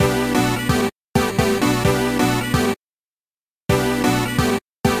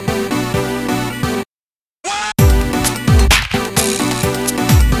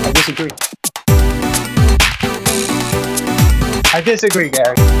disagree,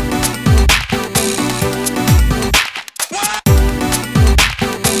 Gary.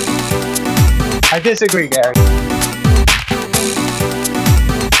 I disagree, Gary.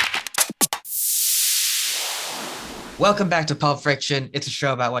 Welcome back to Pulp Friction. It's a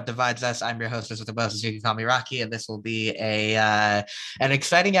show about what divides us. I'm your hostess with the most. You can call me Rocky, and this will be an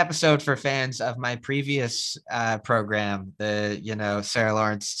exciting episode for fans of my previous program, the Sarah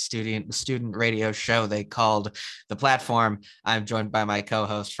Lawrence student radio show they called The Platform. I'm joined by my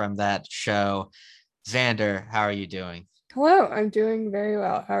co-host from that show, Xander. How are you doing? Hello, I'm doing very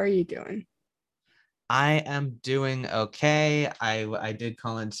well. How are you doing? I am doing okay. I did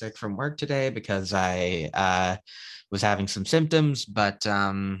call in sick from work today because I was having some symptoms, but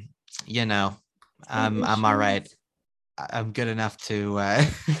I'm all right. I'm good enough to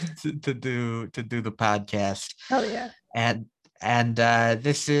to do the podcast. Oh yeah. And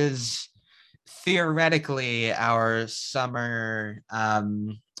this is theoretically our summer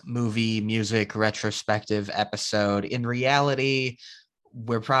movie music retrospective episode. In reality,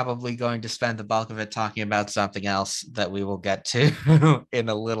 we're probably going to spend the bulk of it talking about something else that we will get to in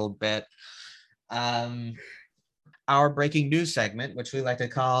a little bit. Our breaking news segment, which we like to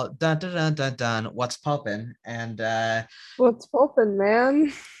call dun dun dun dun dun, what's pulpin'? And what's pulpin',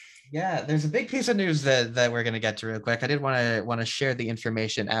 man? Yeah, there's a big piece of news that we're going to get to real quick. I did want to share the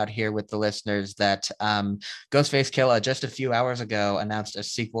information out here with the listeners that Ghostface Killah just a few hours ago announced a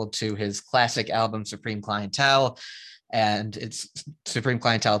sequel to his classic album Supreme Clientele, and it's Supreme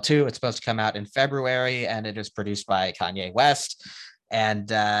Clientele 2. It's supposed to come out in February, and it is produced by Kanye West.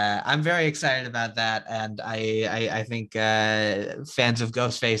 And I'm very excited about that. And I think fans of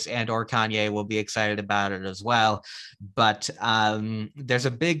Ghostface and or Kanye will be excited about it as well. But there's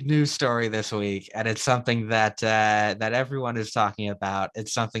a big news story this week, and it's something that everyone is talking about.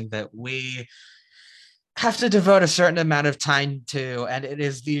 It's something that we have to devote a certain amount of time to. And it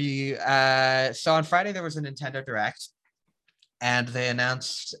is so on Friday, there was a Nintendo Direct. And they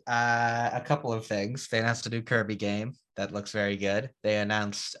announced a couple of things. They announced a new Kirby game that looks very good. They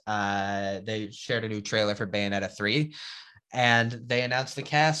announced, they shared a new trailer for Bayonetta 3. And they announced the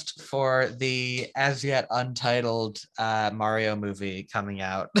cast for the as yet untitled Mario movie coming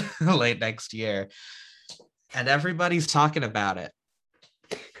out late next year. And everybody's talking about it.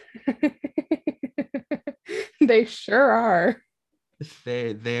 They sure are.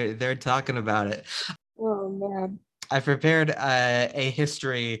 They're talking about it. Oh, man. I prepared a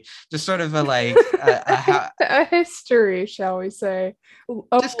history, just sort of a history, shall we say?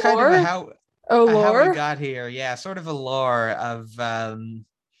 Just kind of how we got here. Yeah, sort of a lore of the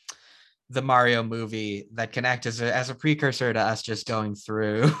Mario movie that can act as a precursor to us just going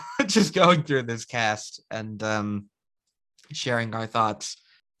through this cast and sharing our thoughts.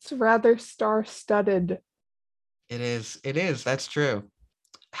 It's rather star-studded. It is. That's true.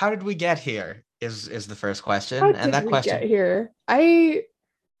 How did we get here? Is the first question. How did we get here? You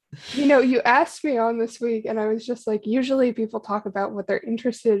asked me on this week, and I was just like, usually people talk about what they're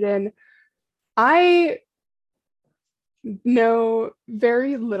interested in. I know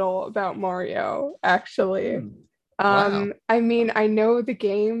very little about Mario, actually. Wow. I mean, I know the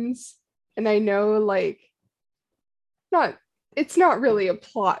games, and I know it's not really a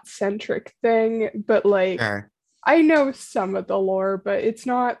plot-centric thing, but Sure. I know some of the lore, but it's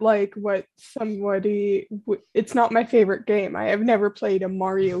not like it's not my favorite game. I have never played a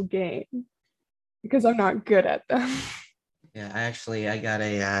Mario game because I'm not good at them. Yeah, I got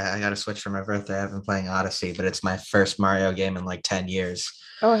a Switch for my birthday. I've been playing Odyssey, but it's my first Mario game in like 10 years.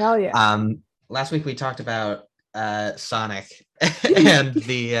 Oh, hell yeah. Last week we talked about Sonic and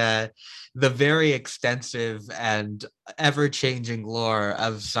the very extensive and ever-changing lore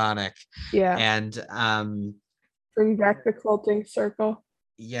of Sonic. Yeah. And bring back the quilting circle.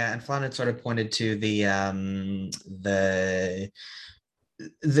 Yeah, and Flan had sort of pointed to the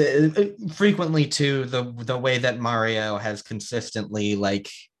frequently to the way that Mario has consistently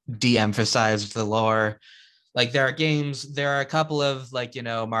de-emphasized the lore. Like there are a couple of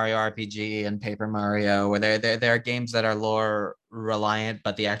Mario RPG and Paper Mario where there are games that are lore reliant,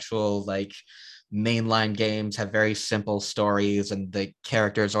 but the actual mainline games have very simple stories and the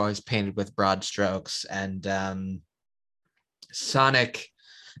characters are always painted with broad strokes. And Sonic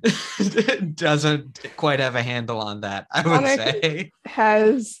doesn't quite have a handle on that, I would say.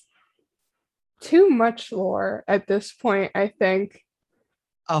 Has too much lore at this point, I think.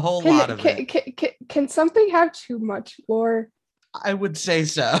 A whole lot of it. Can something have too much lore? I would say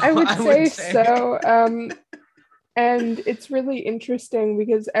so. I would say so. And it's really interesting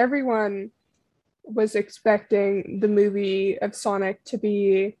because everyone was expecting the movie of Sonic to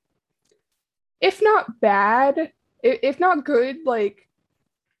be, if not bad, if not good, like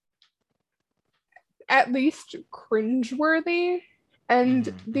at least cringeworthy. And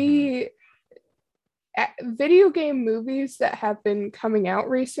Hmm. the video game movies that have been coming out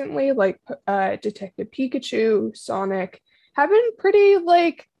recently, like Detective Pikachu, Sonic, have been pretty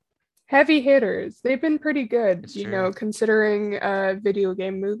like heavy hitters. They've been pretty good, It's you true. know, considering video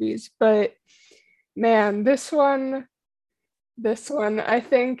game movies. But man, this one, I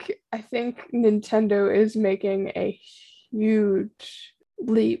think Nintendo is making a huge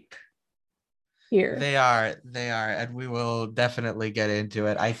leap here. They are, and we will definitely get into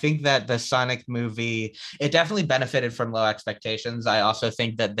it. I think that the Sonic movie, it definitely benefited from low expectations. I also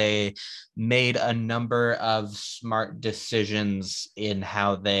think that they made a number of smart decisions in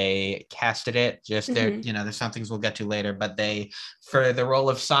how they casted it. Just there, Hmm. there's some things we'll get to later, but for the role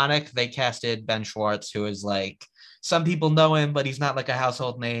of Sonic, they casted Ben Schwartz, who is like, some people know him, but he's not like a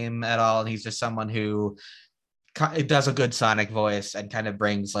household name at all. And he's just someone who it does a good Sonic voice and kind of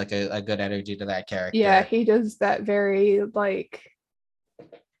brings like a good energy to that Yeah, character. he does that very like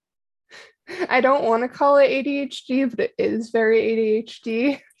I don't want to call it ADHD, but it is very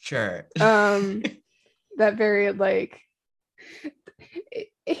ADHD. Sure. Um, that very like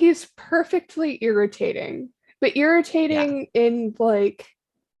he's perfectly irritating, but Yeah. irritating in like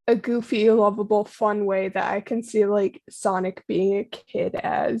a goofy, lovable, fun way that I can see like Sonic being a kid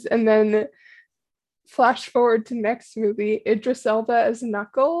as. And then flash forward to next movie, Idris Elba as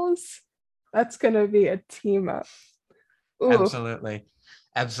Knuckles. That's gonna be a team up. Ooh. Absolutely.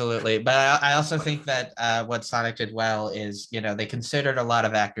 Absolutely. But I also think that what Sonic did well is, they considered a lot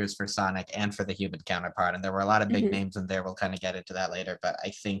of actors for Sonic and for the human counterpart. And there were a lot of big Mhm. names in there. We'll kind of get into that later. But I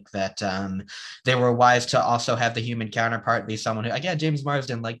think that they were wise to also have the human counterpart be someone who, again, James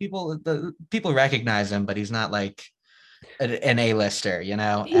Marsden, like people recognize him, but he's not like an A-lister, He's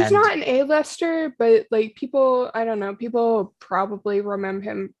And not an A-lister, but like people, I don't know, people probably remember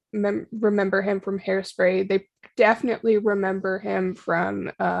him from Hairspray. They definitely remember him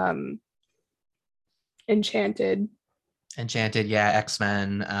from Enchanted. Enchanted, yeah,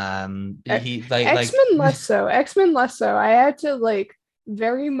 X-Men. X- He like X-Men less so. X-Men less so. I had to like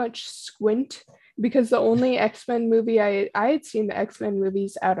very much squint because the only X-Men movie I had seen the X-Men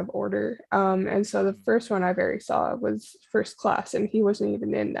movies out of order. And so the first one I very saw was First Class, and he wasn't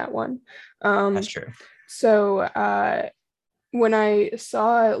even in that one. that's Um, true. so when I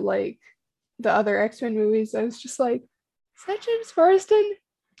saw like the other X-Men movies, I was just like, is that James Marsden?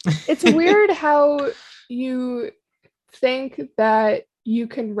 It's weird how you think that you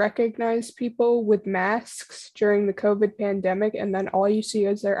can recognize people with masks during the COVID pandemic and then all you see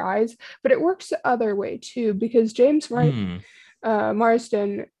is their eyes, but it works the other way too because Hmm.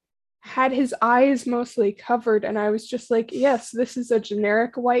 Marsden had his eyes mostly covered, and I was just like, yes, this is a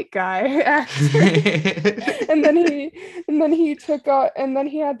generic white guy actor. and then he and then he took out and then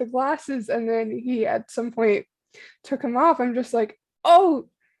he had the glasses, and then he at some point took him off. I'm just like, oh,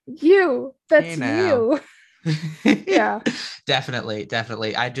 Hey that's now. you. Yeah. Definitely,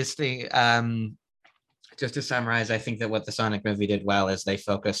 definitely. I just think just to summarize, I think that what the Sonic movie did well is they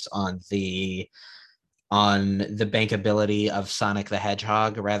focused on the bankability of Sonic the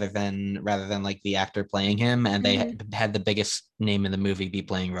Hedgehog rather than like the actor playing him, and they Mhm. had the biggest name in the movie be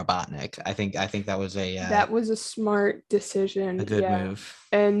playing Robotnik. I think that was That was a smart a decision, good yeah. move.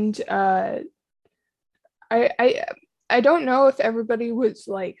 And I I I don't know if everybody was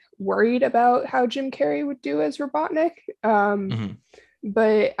like worried about how Jim Carrey would do as Robotnik. Mhm.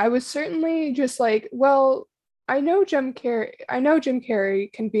 But I was certainly just like, well, I know Jim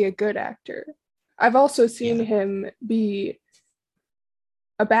Carrey can be a good actor. I've also seen Yeah. him be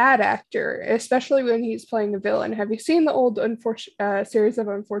a bad actor, especially when he's playing a villain. Have you seen the old series of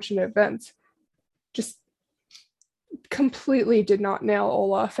Unfortunate Events? Just completely did not nail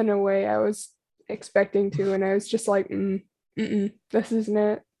Olaf in a way I was expecting to, and I was just like, this isn't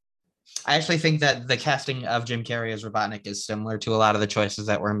it. I actually think that the casting of Jim Carrey as Robotnik is similar to a lot of the choices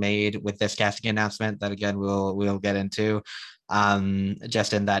that were made with this casting announcement. That again we'll get into.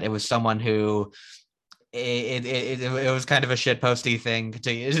 Just in that it was someone who it was kind of a shitposty thing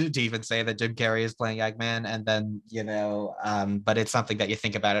to even say that Jim Carrey is playing Eggman, and then but it's something that you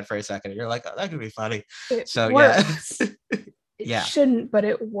think about it for a second, and you're like, oh, that could be funny. It So yeah, works. It yeah, shouldn't, but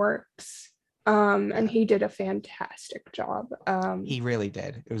it works. And yeah, he did a fantastic job. he really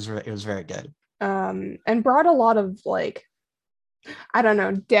did. It was very good. And brought a lot of like, I don't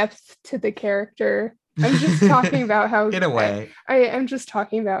know, depth to the character. I'm just talking about how In a way. I am just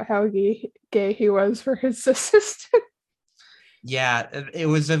talking about how gay he was for his assistant. Yeah, it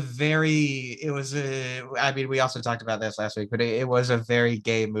was a very, it was a, I mean, we also talked about this last week, but it was a very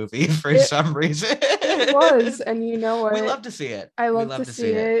gay movie for It some reason. it was, and you know We what? love to see it. I We love to love to see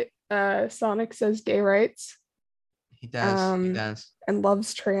see it. it. Sonic says gay rights, He does. He um, does. and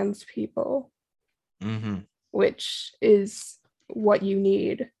loves trans people, Hmm. which is what you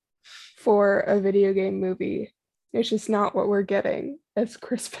need for a video game movie. It's just not what we're getting as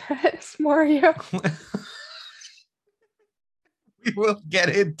Chris Pratt as Mario. We will get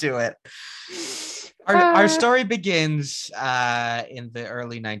into it. Our Uh, story begins in the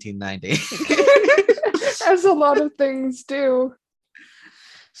early 1990s. as a lot of things do.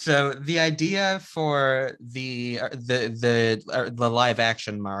 So the idea for the live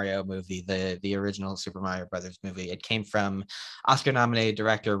action Mario movie, the original Super Mario Brothers movie, it came from Oscar nominated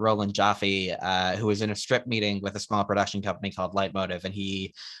director Roland Joffe, who was in a script meeting with a small production company called Lightmotive, and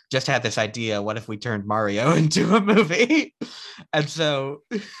he just had this idea: what if we turned Mario into a movie? And so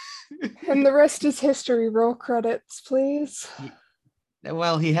And the rest is history. Roll credits, please.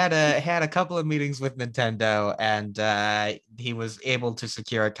 well, he had a couple of meetings with Nintendo, and he was able to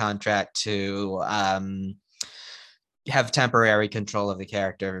secure a contract to have temporary control of the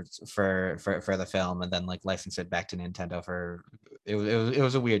characters for the film, and then like license it back to Nintendo for it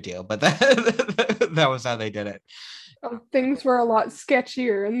was a weird deal, but that was how they did it. Oh, things were a lot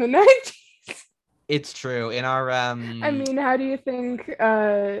sketchier in the 90s. It's true. In our I mean, how do you think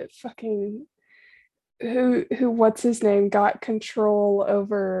fucking who what's his name got control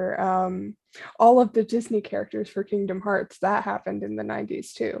over all of the Disney characters for Kingdom Hearts? That happened in the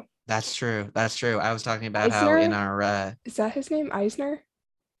 90s too. That's true. That's true. I was talking about how in Eisner? our Is that his name? Eisner?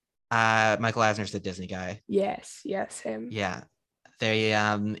 Michael Eisner's the Disney guy. Yes, yes, him. Yeah. They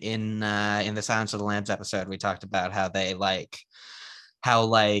in the Silence of the Lambs episode, we talked about how they like how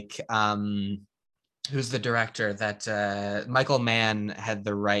like who's the director that Michael Mann had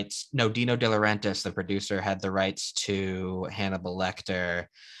the rights. No, Dino De Laurentiis, the producer, had the rights to Hannibal Lecter,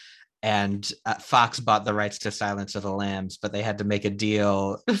 and Fox bought the rights to Silence of the Lambs, but they had to make a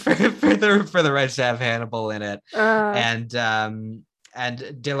deal for the rights to have Hannibal in it, Uh and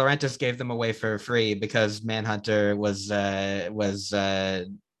De Laurentiis gave them away for free because Manhunter was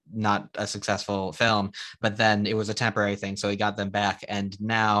not a successful film, but then it was a temporary thing, so he got them back. And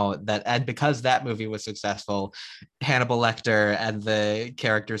now that, and because that movie was successful, Hannibal Lecter and the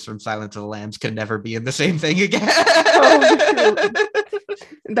characters from Silence of the Lambs could never be in the same thing again. oh shoot.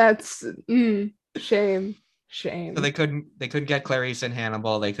 That's shame. So Shame. they couldn't get Clarice and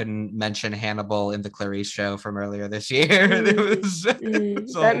Hannibal. They couldn't mention Hannibal in the Clarice show from earlier this year. It was a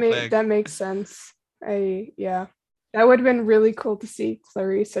whole thing. That makes sense. I yeah. That would have been really cool to see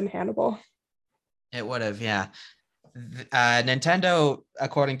Clarice and Hannibal. It would have, yeah. Nintendo,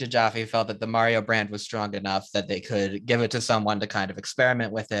 according to Jaffe, felt that the Mario brand was strong enough that they could give it to someone to kind of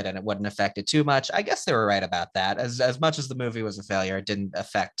experiment with it, and it wouldn't affect it too much. I guess they were right about that. As much as the movie was a failure, it didn't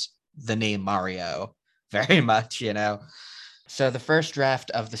affect the name Mario very much. So the first draft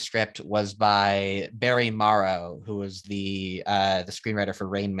of the script was by Barry Morrow, who was the screenwriter for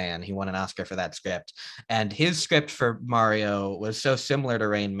Rain Man. He won an Oscar for that script, and his script for Mario was so similar to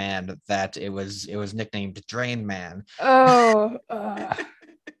Rain Man that it was nicknamed Drain Man. Oh,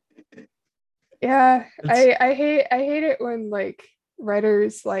 yeah. It's, I hate it when like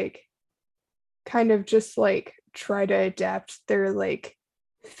writers like kind of just like try to adapt their like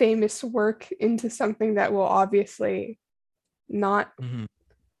famous work into something that will obviously not mhm,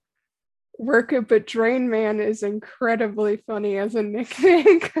 work it, but Drain Man is incredibly funny as a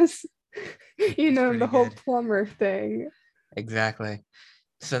nickname because it's the pretty whole good. plumber thing. Exactly.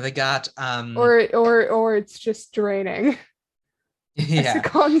 So they got Or it's just draining as a yeah. So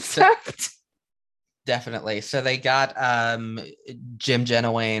concept. definitely. So they got Jim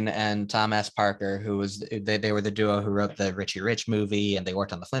Genowayne and Tom S. Parker, who was they were the duo who wrote the Richie Rich movie, and they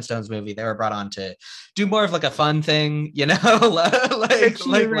worked on the Flintstones movie. They were brought on to do more of like a fun thing, Richie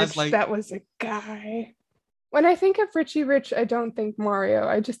less Rich, like that was a guy. When I think of Richie Rich, I don't think Mario.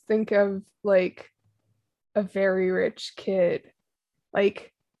 I just think of like a very rich kid.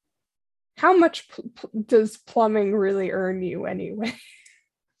 Like, how much does plumbing really earn you anyway?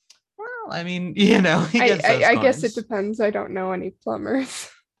 well, I mean, he I, gets I those I guess it coins. depends. I don't know any plumbers.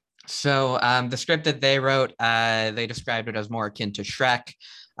 So the script that they wrote, they described it as more akin to Shrek.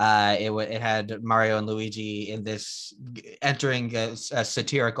 It had Mario and Luigi in this entering a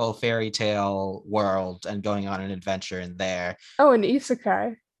satirical fairy tale world and going on an adventure in there. Oh, an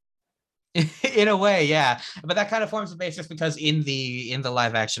isekai. In a way, yeah, but that kind of forms the basis because in the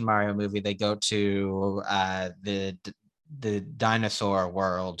live action Mario movie, they go to the dinosaur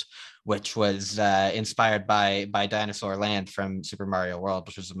world, which was inspired by Dinosaur Land from Super Mario World,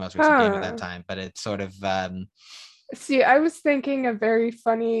 which was the most recent game at that Huh. time. But it's sort of See, I was thinking a very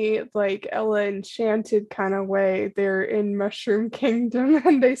funny, like Ella Enchanted kind of way. They're in Mushroom Kingdom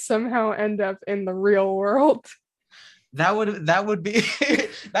and they somehow end up in the real world. that would be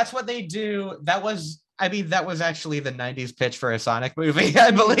that's what they do. That was, I mean, that was actually the 90s pitch for a Sonic movie,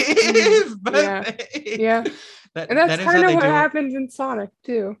 I believe. But Yeah. Yeah. And that's that is how kind of they what do it. happens in Sonic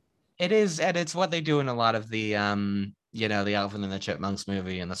too. It is, and it's what they do in a lot of the the Alvin and the Chipmunks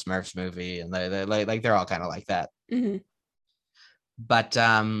movie and the Smurfs movie, and they like they're all kind of like that. Hmm. But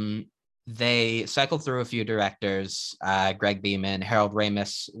they cycled through a few directors. Greg Beeman, Harold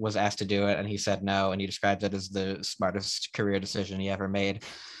Ramis was asked to do it, and he said no, and he described it as the smartest career decision he ever made.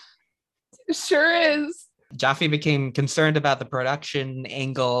 It sure is. Jaffe became concerned about the production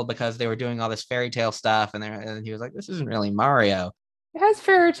angle because they were doing all this fairy tale stuff, and he was like, "This isn't really Mario." It has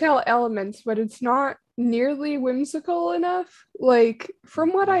fairy tale elements, but it's not nearly whimsical enough. Like,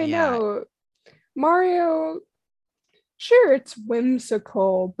 from what I Yeah, know, Mario, sure, it's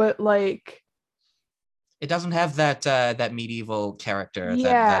whimsical, but like, it doesn't have that medieval character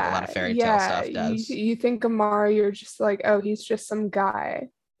that a lot of yeah, fairy tale yeah. stuff You does. you think of Mario, you're just like, oh, he's just some guy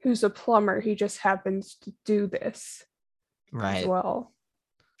who's a plumber. He just happens to do this as Right. well.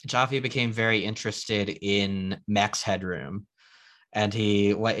 Jaffe became very interested in Max Headroom, and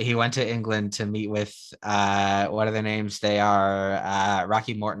he went to England to meet with what are their names? They are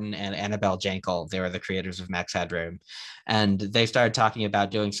Rocky Morton and Annabelle Jankel. They were the creators of Max Headroom, and they started talking about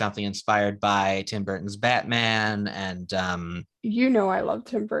doing something inspired by Tim Burton's Batman, and You know, I love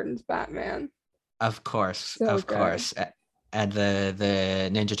Tim Burton's Batman. So of good. course, and the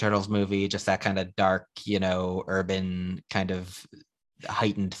Ninja Turtles movie, just that kind of dark, urban kind of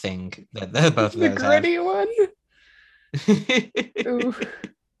heightened thing that both of The those have. gritty one. Ooh,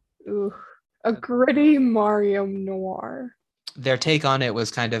 ooh. A gritty Mario noir. Their take on it was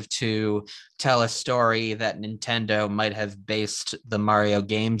kind of to tell a story that Nintendo might have based the Mario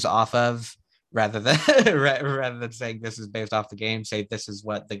games off of, rather than rather than saying this is based off the game, say this is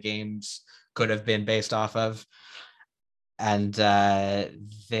what the games could have been based off of. And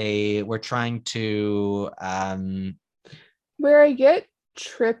they were trying to Where I get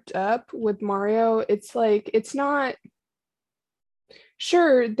tripped up with Mario, it's like, it's not,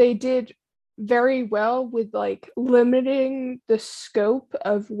 sure, they did very well with like limiting the scope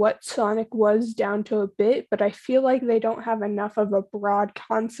of what Sonic was down to a bit, but I feel like they don't have enough of a broad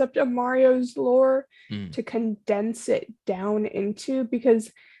concept of Mario's lore mm, to condense it down into,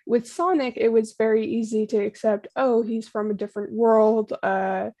 because with Sonic it was very easy to accept, oh, he's from a different world,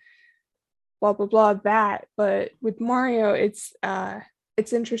 blah blah blah that, but with Mario it's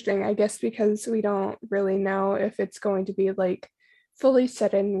interesting, I guess, because we don't really know if it's going to be like fully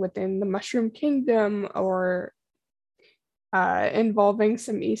set in within the Mushroom Kingdom or involving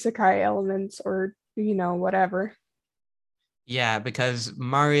some isekai elements or whatever. yeah, because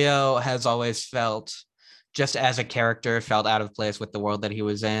Mario has always felt, just as a character, felt out of place with the world that he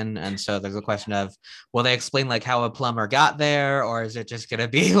was in. And so there's a question of, will they explain like how a plumber got there, or is it just gonna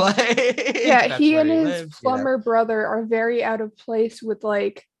be like Yeah, that's he where and he his lives, plumber brother are very out of place with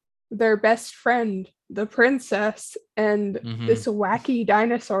like their best friend, the princess, and Mm-hmm. this wacky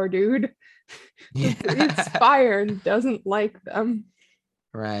dinosaur dude who breathes Yeah. fire and doesn't like them.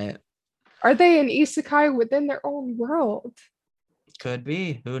 Right. Are they an isekai within their own world? Could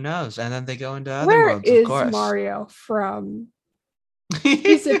be. Who knows? And then they go into other Where worlds, of is course. Mario from?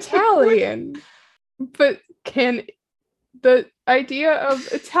 He's Italian, but can the idea of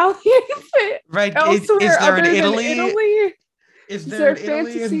Italian fit Right. Is elsewhere there an other than Italy? Italy? Is Is there there an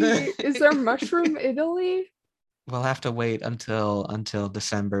Italy in the fantasy? Is there mushroom Italy? we'll have to wait until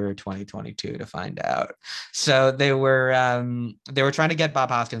December 2022 to find out. So they were trying to get Bob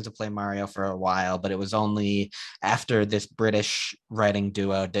Hoskins to play Mario for a while, but it was only after this British writing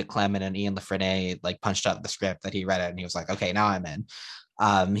duo, Dick Clement and Ian LaFrenne, like punched out the script, that he read it and he was like, okay, now I'm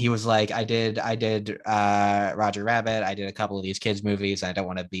in. He was like, I did Roger Rabbit, I did a couple of these kids movies, and I don't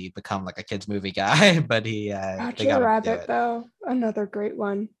want to become like a kids movie guy, but they Roger got him to do Rabbit, it. though, another great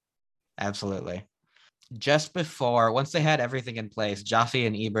one. Absolutely. Just before, once they had everything in place, Jaffe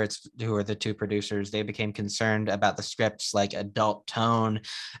and Eberts, who are the two producers, they became concerned about the script's like adult tone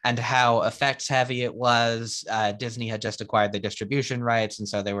and how effects heavy it was. Disney had just acquired the distribution rights, and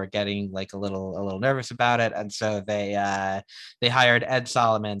so they were getting like a little nervous about it. And so they hired Ed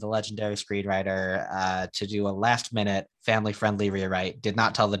Solomon, the legendary screenwriter, to do a last minute family friendly rewrite. Did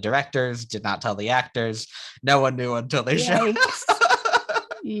not tell the directors, did not tell the actors. No one knew until they showed. Yikes.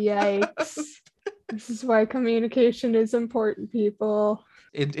 Yikes. This is why communication is important, people.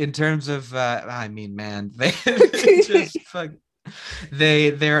 In terms of I mean, man, they just fuck.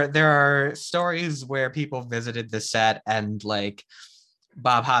 There are stories where people visited the set and like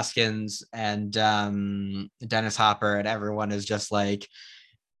Bob Hoskins and Dennis Hopper and everyone is just like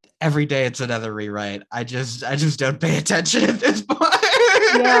every day it's another rewrite. I just don't pay attention at this point.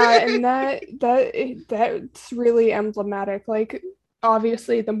 Yeah, and that's really emblematic. Like,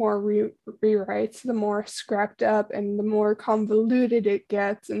 obviously, the more rewrites, the more scrapped up and the more convoluted it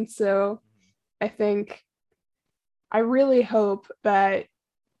gets. And so, I think I really hope that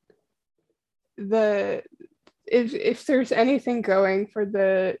the if there's anything going for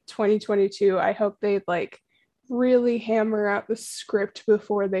the 2022, I hope they like really hammer out the script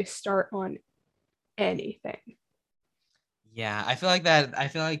before they start on anything. Yeah, I feel like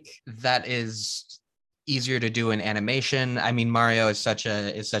that is easier to do in animation. I mean, Mario is such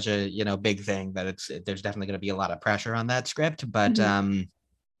a big thing that there's definitely going to be a lot of pressure on that script, but Mhm.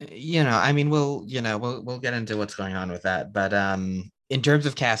 I mean, we'll get into what's going on with that. But in terms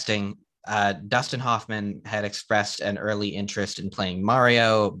of casting, Dustin Hoffman had expressed an early interest in playing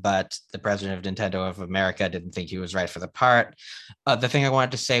Mario, but the president of Nintendo of America didn't think he was right for the part. The thing I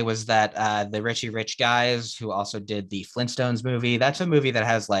wanted to say was that the Richie Rich guys, who also did the Flintstones movie, that's a movie that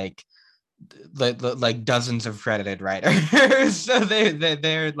has like dozens of credited writers. So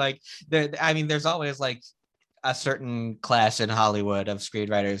they're like I mean, there's always like a certain class in Hollywood of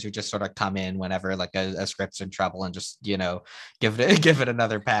screenwriters who just sort of come in whenever like a script's in trouble and just give it give it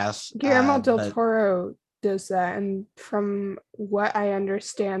another pass. Guillermo del But Toro does that, and from what I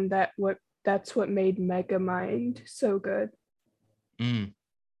understand, that's what made Megamind so good. mm,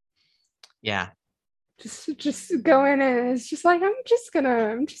 yeah, Just go in and it's just like I'm just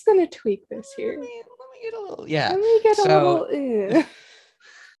gonna tweak this here. let me get a little yeah. Let me get a So little.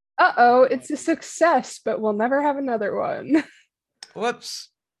 Uh-oh, it's a success, but we'll never have another one. whoops.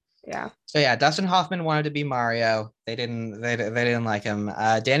 Yeah, So yeah, Dustin Hoffman wanted to be Mario. They didn't like him.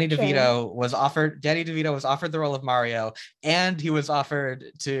 shame. Danny DeVito was offered the role of Mario, and he was offered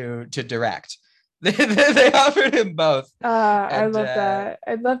to direct. They offered him both, I and love that.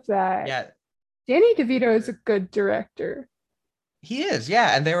 I love that. yeah, Danny DeVito is a good director. he is.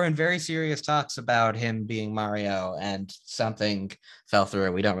 Yeah, and they were in very serious talks about him being Mario, and something fell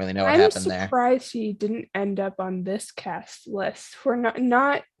through. We don't really know what I'm happened there. surprised he didn't end up on this cast list for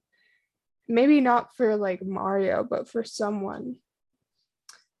not maybe not for like Mario, but for someone.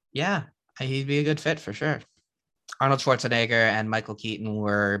 Yeah, he'd be a good fit for sure. Arnold Schwarzenegger and Michael Keaton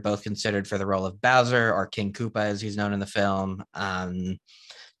were both considered for the role of Bowser, or King Koopa as he's known in the film.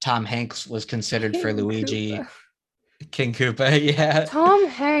 Tom Hanks was considered for King Luigi. Koopa. King Koopa, yeah. Tom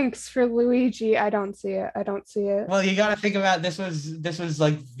Hanks for Luigi. I don't see it. I don't see it. Well, you got to think about this was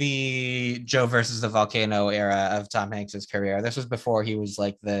like the Joe versus the volcano era of Tom Hanks's career. This was before he was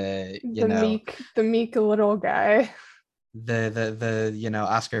like The meek little guy. the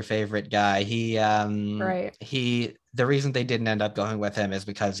Oscar favorite guy. Right. He the reason they didn't end up going with him is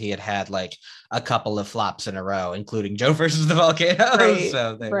because he had like a couple of flops in a row, including Joe versus the volcano. Right.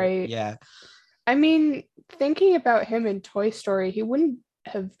 So Right. yeah. I mean, thinking about him in Toy Story, he wouldn't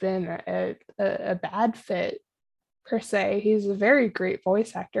have been a bad fit per se. He's a very great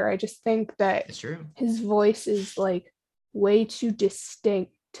voice actor. I just think that It's true. his voice is like way too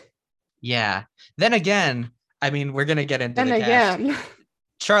distinct. Yeah. Then again, I mean, we're gonna get into And the cast. again,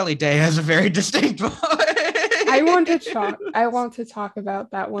 Charlie Day has a very distinct voice. I want to talk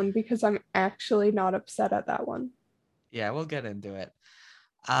about that one because I'm actually not upset at that one. Yeah, we'll get into it.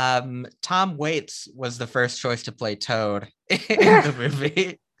 Tom Waits was the first choice to play Toad in the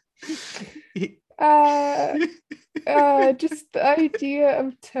movie. uh just the idea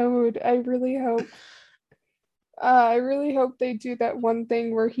of Toad, I really hope they do that one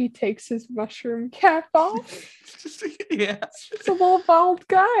thing where he takes his mushroom cap off. Yeah. It's a little bald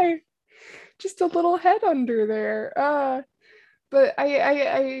guy. Just a little head under there. But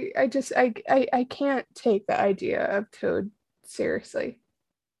I can't take the idea of Toad seriously.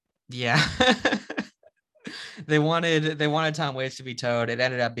 Yeah. They wanted Tom Waits to be Toad. It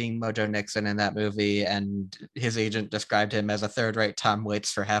ended up being Mojo Nixon in that movie, and his agent described him as a third-rate Tom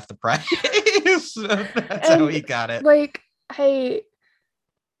Waits for half the price. So that's how he got it. Like, hey,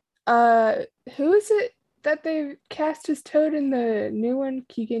 who is it that they cast as Toad in the new one?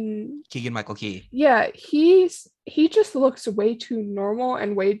 Keegan-Michael Key. Yeah, he just looks way too normal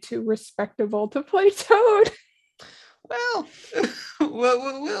and way too respectable to play Toad. Well,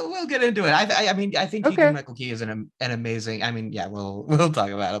 we'll get into it. I mean, I think Okay. Keegan-Michael Key is an amazing. I mean, yeah, we'll talk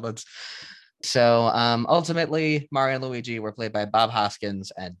about it. So ultimately, Mario and Luigi were played by Bob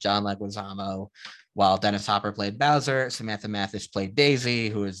Hoskins and John Leguizamo, while Dennis Hopper played Bowser. Samantha Mathis played Daisy,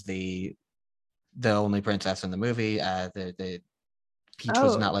 who is the only princess in the movie. The Peach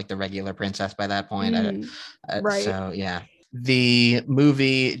was Oh, not like the regular princess by that point. right. So yeah, the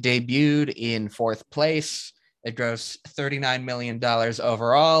movie debuted in fourth place. It grossed $39 million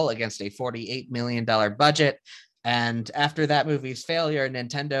overall against a $48 million budget. And after that movie's failure,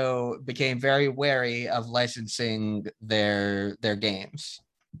 Nintendo became very wary of licensing their games.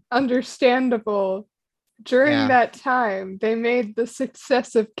 Understandable. During Yeah, that time, they made the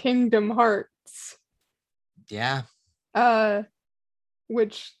success of Kingdom Hearts, yeah, uh,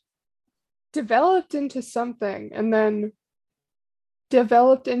 which developed into something and then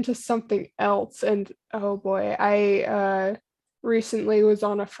developed into something else. And oh boy, I recently was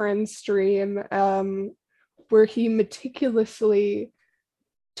on a friend's stream where he meticulously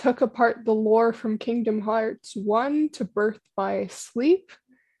took apart the lore from Kingdom Hearts 1 to Birth by Sleep.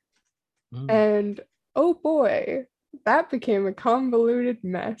 mm, And oh boy, that became a convoluted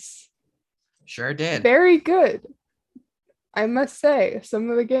mess. sure did Very good. I must say, some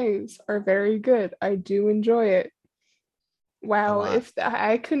of the games are very good. I do enjoy it. a Wow, lot. if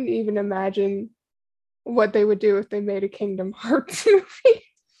I couldn't even imagine what they would do if they made a Kingdom Hearts movie.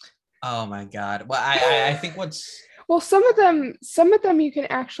 Oh my god. Well, I think what's Well, some of them you can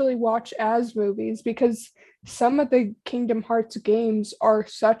actually watch as movies because some of the Kingdom Hearts games are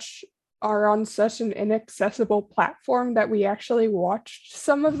on such an inaccessible platform that we actually watched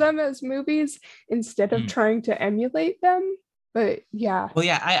some of them as movies instead of mm. trying to emulate them. But yeah, Well,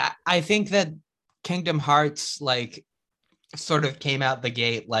 yeah, I think that Kingdom Hearts like sort of came out the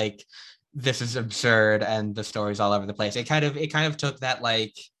gate like this is absurd and the story's all over the place. It kind of took that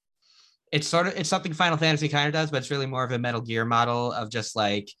like it's something Final Fantasy kind of does, but it's really more of a Metal Gear model of just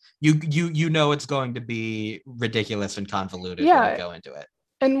like you know it's going to be ridiculous and convoluted when you yeah, go into it.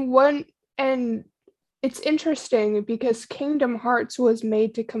 and one and it's interesting because Kingdom Hearts was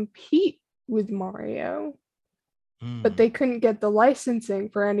made to compete with Mario, but Mm. they couldn't get the licensing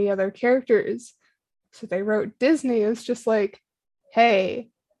for any other characters. So they wrote Disney as just like, hey,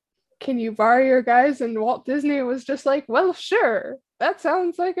 can you borrow your guys? And Walt Disney was just like, well, sure. That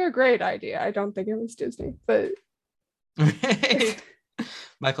sounds like a great idea. I don't think it was Disney, but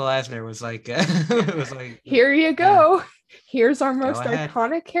Michael Eisner was like was like here you yeah, go. Here's our go most ahead.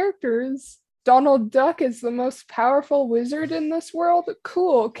 iconic characters. Donald Duck is the most powerful wizard in this world.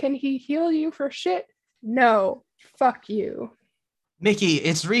 Cool. Can he heal you for shit? No. Fuck you. Mickey,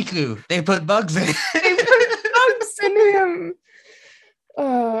 it's Riku. They put bugs in They put it. bugs in him.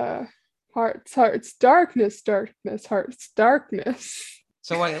 Uh, hearts, darkness, darkness, hearts, darkness.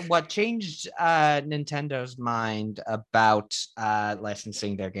 So what changed Nintendo's mind about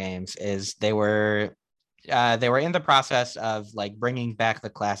licensing their games is they were in the process of like bringing back the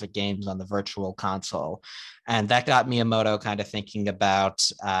classic games on the virtual console, and that got Miyamoto kind of thinking about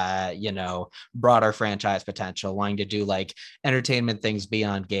broader franchise potential, wanting to do like entertainment things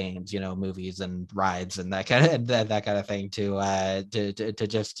beyond games, movies and rides and that kind of thing to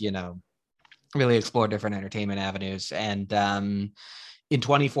just really explore different entertainment avenues. And in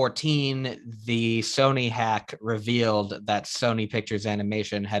 2014, the Sony hack revealed that Sony Pictures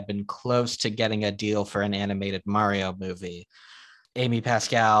Animation had been close to getting a deal for an animated Mario movie. Amy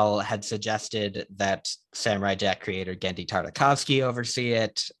Pascal had suggested that Samurai Jack creator Gendy Tartakovsky oversee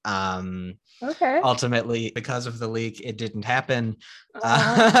it. Okay. Ultimately, because of the leak, it didn't happen.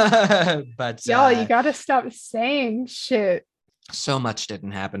 Uh, But y'all, you gotta stop saying shit. so much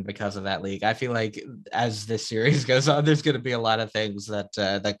didn't happen because of that leak. I feel like as this series goes on, there's going to be a lot of things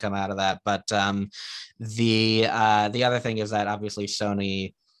that come out of that. But the other thing is that obviously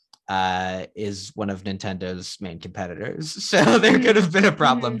Sony is one of Nintendo's main competitors, so there could Mm, have been a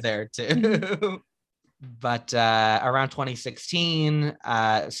problem mhm, there mhm, too. But around 2016,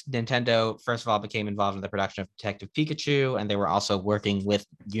 Nintendo first of all became involved in the production of Detective Pikachu, and they were also working with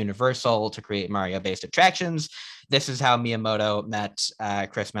Universal to create Mario-based attractions. This is how Miyamoto met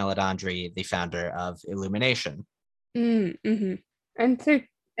Chris Meledandri, the founder of Illumination. mhm. And to,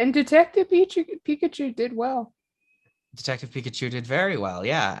 and Detective Pikachu did well. Detective Pikachu did very well,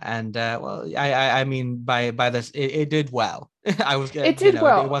 yeah, and well, I mean by this it did well. I was It did it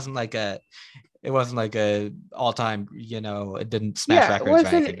well. wasn't like a all time it didn't smash Yeah, records or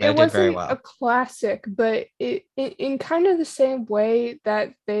anything, but it it did very wasn't a well. classic, but it in kind of the same way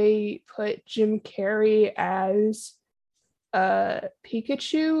that they put Jim Carrey as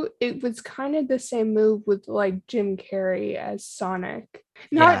Pikachu, it was kind of the same move with like Jim Carrey as Sonic.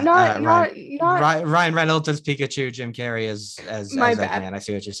 Not Yeah, not Ryan, not not Ryan Reynolds as Pikachu, Jim Carrey my as bad. Eggman. I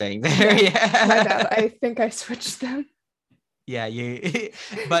see what you're saying there. Yeah, my bad. Yeah, I think I switched them. yeah, you.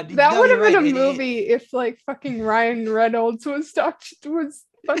 But That no, would you're have been right. a movie if like fucking Ryan Reynolds was fucking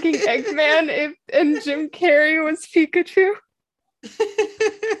Eggman if and Jim Carrey was Pikachu.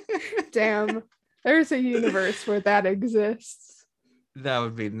 Damn. There's a universe where that exists. That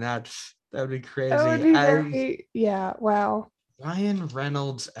would be nuts. That would be That would crazy. be very, yeah, wow. Ryan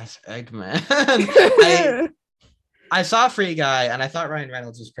Reynolds as Eggman. I saw Free Guy and I thought Ryan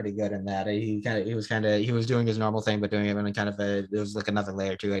Reynolds was pretty good in that. He was doing his normal thing, but doing it in kind of it was like another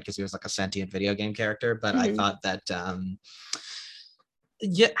layer to it because he was like a sentient video game character. But I thought that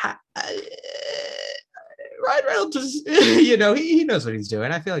yeah, Ryan Reynolds is he knows what he's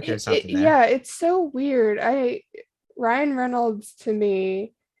doing. I feel like there's something there. Yeah, it's so weird. Ryan Reynolds to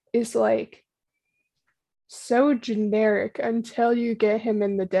me is like so generic until you get him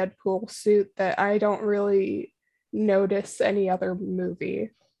in the Deadpool suit that I don't really notice any other movie.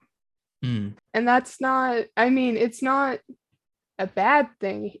 And that's not, I mean, it's not a bad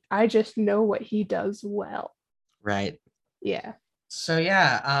thing. I just know what he does well. Right. Yeah. So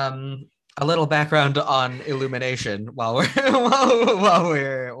yeah, a little background on Illumination while we're while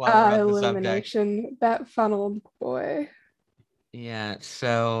we're on Illumination, the subject. that funneled boy. Yeah,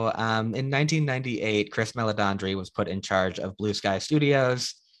 so in 1998, Chris Meledandri was put in charge of Blue Sky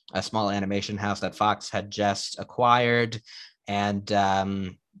Studios, a small animation house that Fox had just acquired. And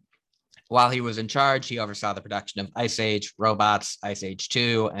while he was in charge, he oversaw the production of Ice Age, Robots, Ice Age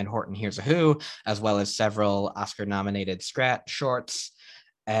 2, and Horton Hears a Who, as well as several Oscar-nominated shorts.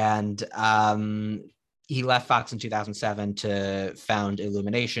 And he left Fox in 2007 to found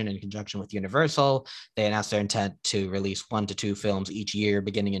Illumination in conjunction with Universal. They announced their intent to release 1 to 2 films each year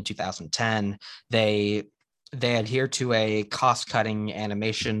beginning in 2010. They adhere to a cost-cutting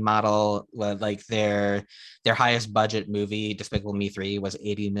animation model. Like their highest budget movie, Despicable Me 3, was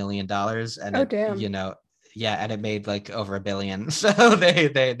 $80 million. And damn. Yeah, and it made like over $1 billion. So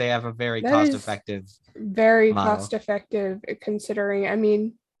they have a very cost-effective model. Cost-effective considering, I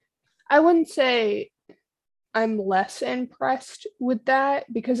mean, I wouldn't say I'm less impressed with that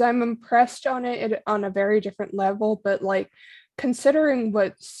because I'm impressed on it on a very different level, but like considering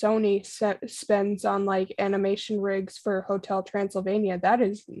what Sony spends on like animation rigs for Hotel Transylvania, that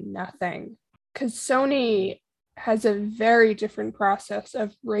is nothing. Because Sony has a very different process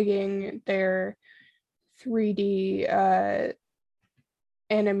of rigging their 3D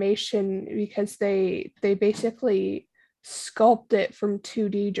animation because they basically sculpt it from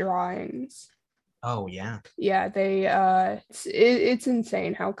 2D drawings. Oh yeah. Yeah, they it's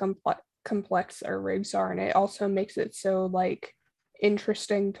insane how complex our rigs are, and it also makes it so like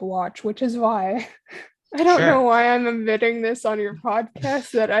interesting to watch, which is why I don't know why I'm admitting this on your podcast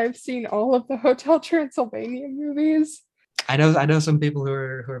that I've seen all of the Hotel Transylvania movies. I know some people who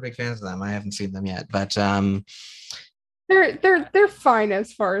are big fans of them. I haven't seen them yet, but they're fine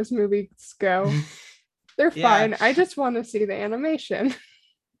as far as movies go. They're fine. I just want to see the animation.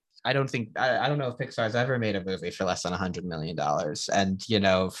 I don't know if Pixar's ever made a movie for less than $100 million. And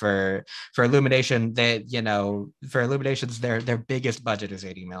for Illumination, for Illumination's their biggest budget is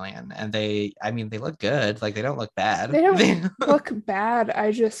 $80 million. And they look good. Like they don't look bad. They don't look bad.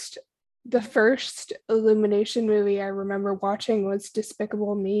 The first Illumination movie I remember watching was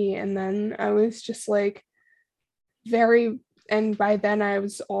Despicable Me, and then I was just like and by then I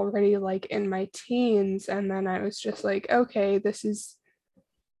was already like in my teens, and then I was just like, okay, this is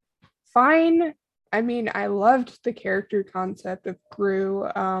fine. I mean, I loved the character concept of Gru.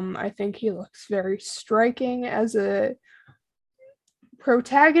 I think he looks very striking as a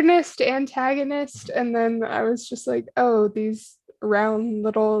protagonist, antagonist, and then I was just like, oh, these round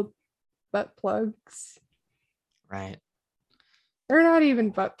little butt plugs. Right. They're not even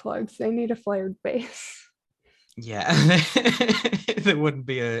butt plugs. They need a flared base. Yeah. It wouldn't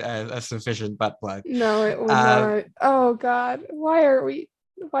be a sufficient butt plug. No, it would not. Oh God. Why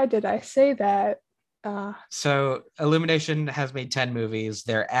did I say that? So Illumination has made 10 movies.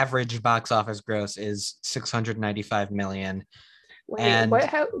 Their average box office gross is $695 million. Wait, and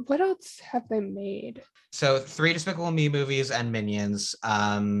what else have they made? So 3 Despicable Me movies and Minions,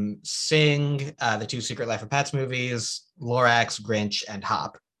 Sing, the 2 Secret Life of Pets movies, Lorax, Grinch, and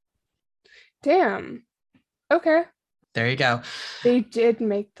Hop. Damn. Okay. There you go. They did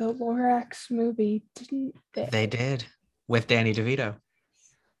make the Lorax movie, didn't they? They did, with Danny DeVito.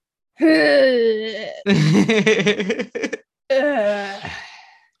 I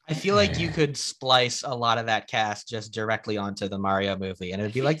I feel like you could splice a lot of that cast just directly onto the Mario movie, and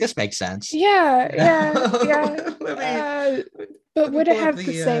it'd be like, this makes sense. Yeah, You yeah, yeah. know? But Let me would it pull up have the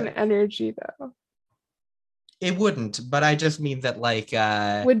the. same energy though? It wouldn't, but I just mean that like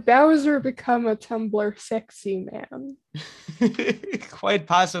Would Bowser become a Tumblr sexy man? quite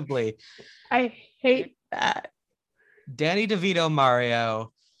possibly. I hate that. Danny DeVito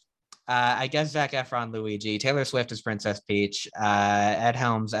Mario. I guess Zac Efron Luigi, Taylor Swift as Princess Peach, Ed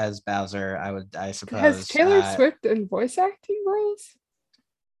Helms as Bowser. I Has suppose. Taylor Swift in voice acting roles?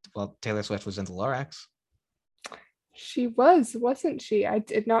 Well, Taylor Swift was in the Lorax. She was, wasn't she? I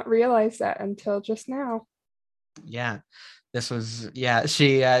did not realize that until just now. Yeah, this was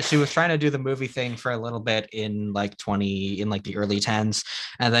she was trying to do the movie thing for a little bit in like the early 10s,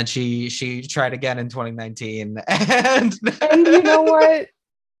 and then she tried again in 2019 and And you know what?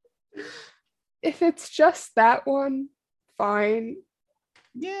 If it's just that one, fine.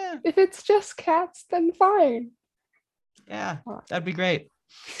 yeah, If it's just cats, then fine. yeah, that'd be great.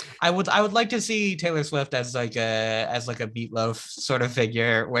 I would like to see Taylor Swift as like a Meatloaf sort of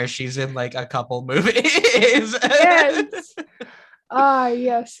figure where she's in like a couple movies. Yes. Ah,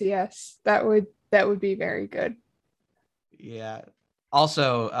 yes, yes. That would be very good. Yeah.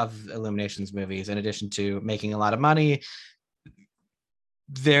 Also, of Illuminations movies, in addition to making a lot of money,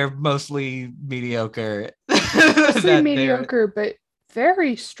 they're mostly mediocre. Mostly that they're mediocre, but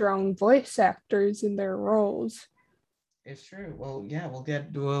very strong voice actors in their roles. It's true. Well, yeah, we'll get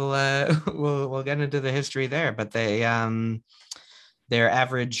into the history there, but their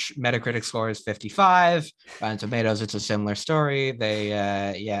average Metacritic score is 55. On Tomatoes, it's a similar story. They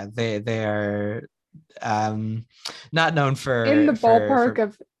are not known In the for ballpark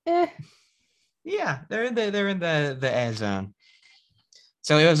of yeah, they're in the air zone.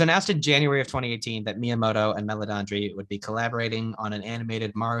 So it was announced in January of 2018 that Miyamoto and Meledandri would be collaborating on an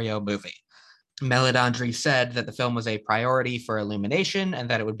animated Mario movie. Meledandri said that the film was a priority for Illumination and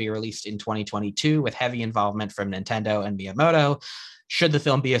that it would be released in 2022 with heavy involvement from Nintendo and Miyamoto. Should the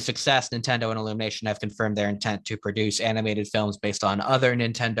film be a success, Nintendo and Illumination have confirmed their intent to produce animated films based on other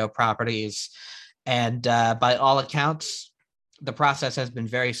Nintendo properties. And by all accounts, the process has been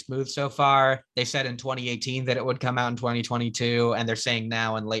very smooth so far. They said in 2018 that it would come out in 2022, and they're saying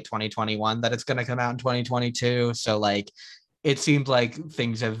now in late 2021 that it's going to come out in 2022. So like it seems like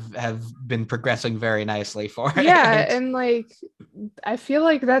things have been progressing very nicely for yeah, it. and like I feel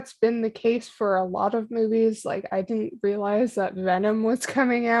like that's been the case for a lot of movies. Like I didn't realize that Venom was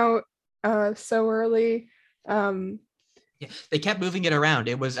coming out so early. Um Yeah, they kept moving it around.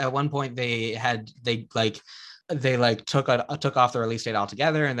 It was at one point they took off the release date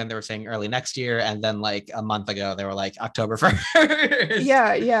altogether, and then they were saying early next year, and then like a month ago they were like October 1st.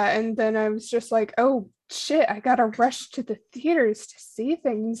 yeah, yeah, and then I was just like, "Oh shit, I got to rush to the theaters to see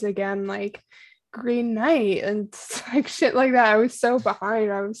things again like Green Knight and like shit like that." I was so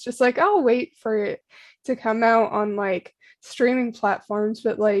behind. I was just like, "I'll wait for it to come out on like streaming platforms,"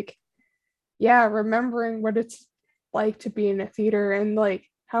 but like yeah, remembering what it's like to be in a theater and like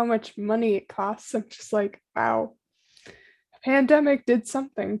how much money it costs. I'm just like, wow, the pandemic did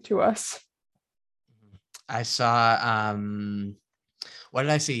something to us. I saw what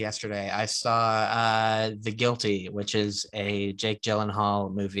did I see yesterday? I saw The Guilty, which is a Jake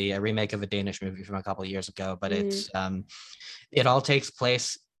Gyllenhaal movie, a remake of a Danish movie from a couple of years ago, but Mm. it all takes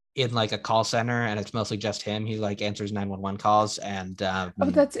place in like a call center, and it's mostly just him. He like answers 911 calls, and Oh,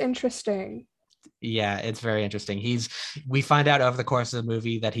 that's interesting. yeah, it's very interesting. We find out over the course of the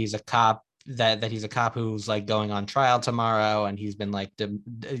movie that he's a cop, that he's a cop who's like going on trial tomorrow, and he's been like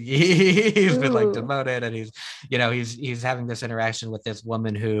he's been like Ooh, demoted, and he's having this interaction with this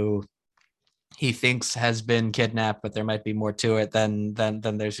woman who he thinks has been kidnapped, but there might be more to it than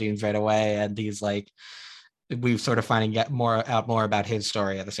there seems right away, and he's like we sort of finding out more about his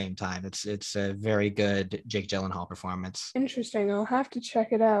story at the same time. It's a very good Jake Gyllenhaal performance. interesting. I'll have to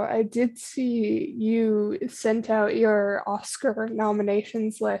check it out. I did see you sent out your Oscar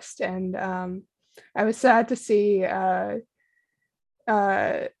nominations list, and I was sad to see uh,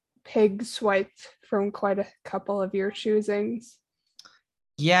 Pig swiped from quite a couple of your choosings.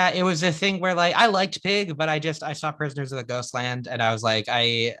 Yeah, it was a thing where like I liked Pig, but I saw Prisoners of the Ghostland, and I was like,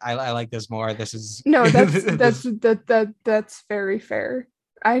 I like this more. This is No, that's this. that's very fair.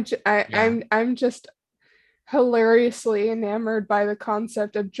 Yeah, I'm just hilariously enamored by the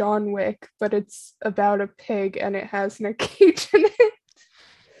concept of John Wick, but it's about a pig and it has Nick Cage in it.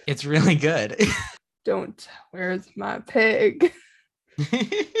 it's really good. Don't. Where's my pig?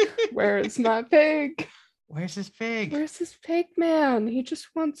 Where's my pig? Where's this pig? Where's this pig man? He just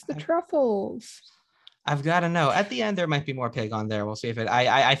wants the truffles. I've got to know. At the end, there might be more Pig on there. We'll see if it.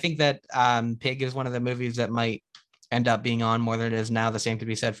 I think that Pig is one of the movies that might end up being on more than it is now. The same could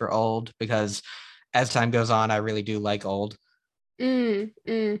be said for Old, because as time goes on, I really do like Old. Mm,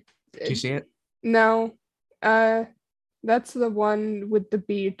 mm. Do you see it? No, uh, that's the one with the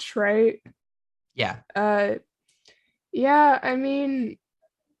beach, right? Yeah, Uh, yeah, I mean,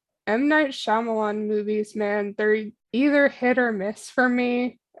 M. Night Shyamalan movies, man, they're either hit or miss for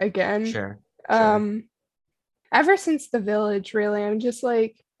me. Again, sure, sure. um, ever since The Village, really, I'm just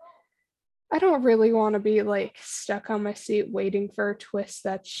like, I don't really want to be like stuck on my seat waiting for a twist.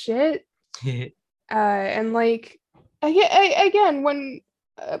 That shit. And like, again,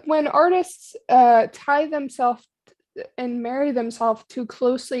 when artists tie themselves and marry themselves too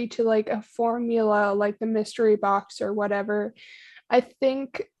closely to like a formula, like the mystery box or whatever, I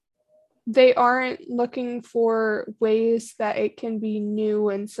think they aren't looking for ways that it can be new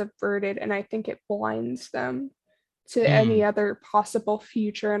and subverted, and I think it blinds them to any Mm, other possible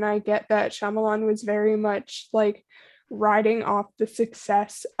future. And I get that Shyamalan was very much like riding off the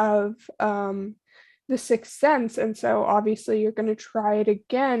success of The Sixth Sense, and so obviously you're going to try it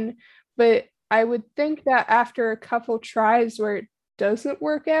again. But I would think that after a couple tries where it doesn't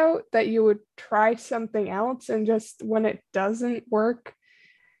work out, that you would try something else, and just when it doesn't work,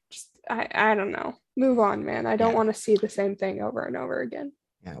 just I don't know. Move on, man. I don't yeah. want to see the same thing over and over again.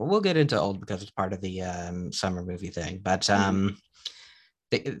 Yeah, we'll get into Old because it's part of the summer movie thing. But Mhm.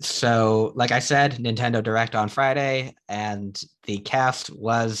 so, like I said, Nintendo Direct on Friday, and the cast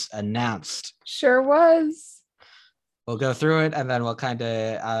was announced. Sure was. We'll go through it, and then we'll kind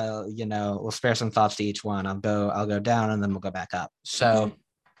of, we'll spare some thoughts to each one. I'll go down, and then we'll go back up. Mhm. So,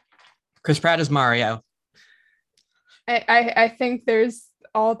 Chris Pratt is Mario. I think there's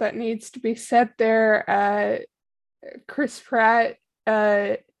all that needs to be said there. Chris Pratt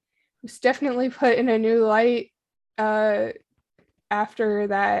was definitely put in a new light uh, after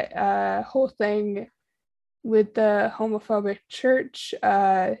that whole thing with the homophobic church.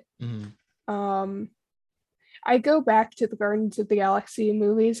 Mhm. Um, I go back to the Guardians of the Galaxy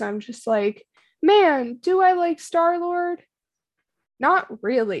movies. I'm just like, man, do I like Star Lord? Not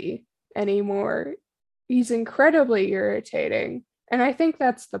really anymore. He's incredibly irritating. And I think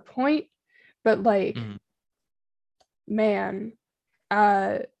that's the point. But like, Mhm. man,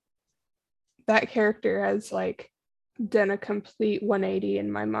 uh that character has like done a complete 180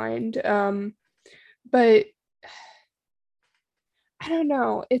 in my mind. But I don't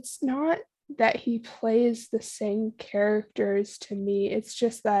know. It's not that he plays the same characters to me. It's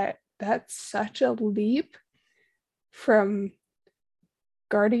just that that's such a leap from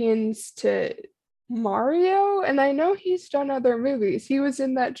Guardians to Mario. And I know he's done other movies. He was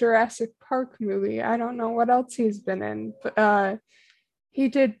in that Jurassic Park movie. I don't know what else he's been in, but he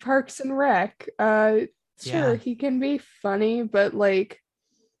did Parks and Rec. Sure, Yeah. he can be funny, but like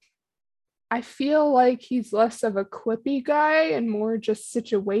I feel like he's less of a quippy guy and more just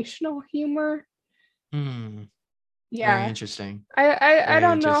situational humor. Hmm. Very Yeah. interesting. I Very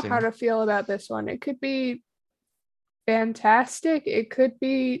don't know how interesting. to feel about this one. It could be fantastic. It could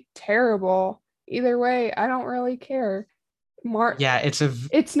be terrible. Either way, I don't really care. Mar Yeah, it's a.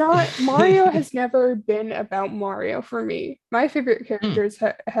 it's not Mario has never been about Mario for me. My favorite Hmm. characters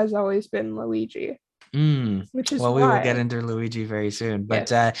has always been Luigi, Mm. which is Well, we will get why. into Luigi very soon,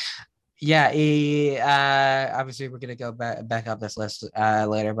 but Yes. yeah, obviously we're gonna go back up this list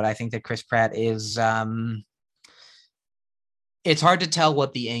later, but I think that Chris Pratt is it's hard to tell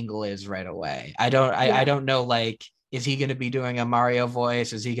what the angle is right away. I Yeah. don't know, like, is he gonna be doing a Mario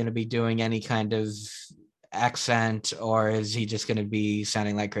voice? Is he gonna be doing any kind of accent, or is he just gonna be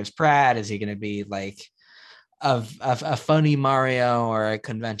sounding like Chris Pratt? Is he gonna be like a funny Mario or a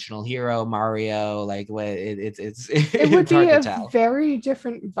conventional hero Mario? Like, what it's It would it's be hard to a tell. very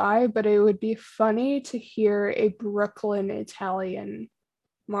different vibe, but it would be funny to hear a Brooklyn Italian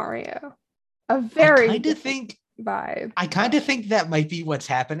Mario. A I very kind of different think vibe. I kind of think that might be what's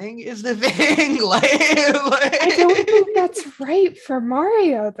happening is the thing. I don't think that's right for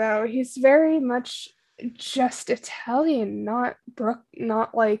Mario though. He's very much just Italian, not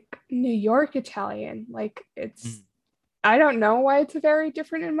like New York Italian. Like it's Mm, I don't know why it's very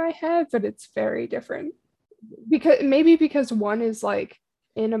different in my head, but it's very different. Because maybe because one is like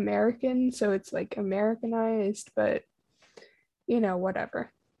in American, so it's like Americanized, but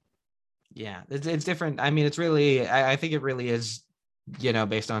whatever. yeah, it's different. I mean, it's really I think it really is,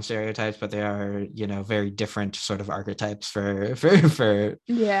 based on stereotypes, but they are, very different sort of archetypes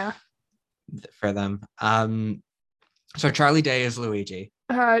Yeah. for them. So Charlie Day is Luigi.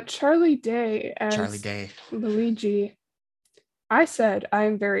 Charlie Day Charlie as Day. Luigi. I said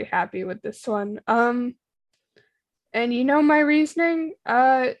I'm very happy with this one. And you know my reasoning?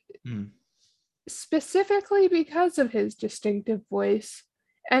 Hmm. Specifically because of his distinctive voice.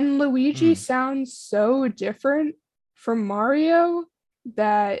 And Luigi Hmm. sounds so different from Mario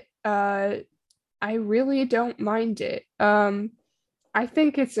that I really don't mind it. I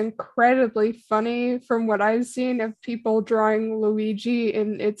think it's incredibly funny from what I've seen of people drawing Luigi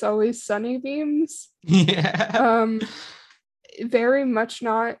in It's Always Sunny memes. Yeah. Um, very much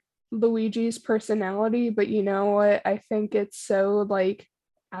not Luigi's personality, but you know what? I think it's so like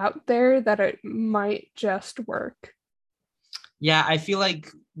out there that it might just work. Yeah, I feel like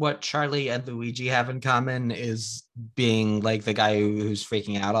what Charlie and Luigi have in common is being like the guy who's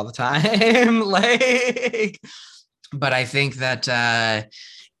freaking out all the time. Like, but I think that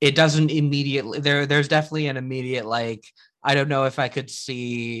it doesn't immediately there's definitely an immediate like I don't know if I could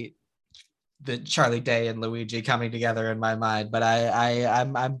see the Charlie Day and Luigi coming together in my mind, but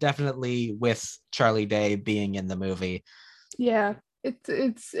I'm definitely with Charlie Day being in the movie. Yeah, it's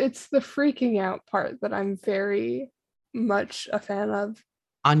the freaking out part that I'm very much a fan of.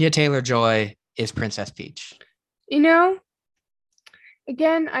 Anya Taylor-Joy is Princess Peach. You know,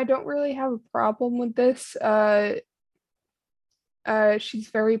 again, I don't really have a problem with this. She's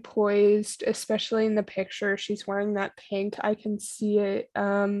very poised, especially in the picture. She's wearing that pink. I can see it.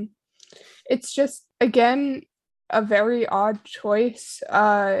 It's just again a very odd choice.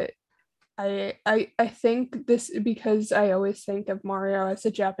 I think this because I always think of Mario as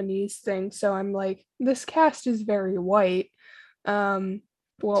a Japanese thing, so I'm like, this cast is very white. Um,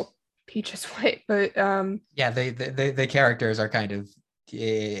 well, Peach is white, but Yeah, the characters are kind of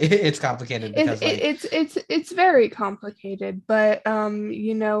it's complicated because like it's very complicated. But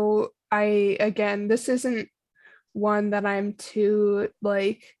you know, I again, this isn't one that I'm too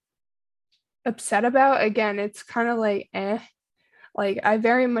like upset about. Again, it's kind of like eh. Like I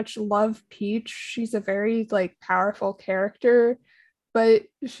very much love Peach. She's a very like powerful character, but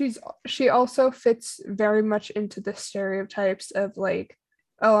she also fits very much into the stereotypes of like,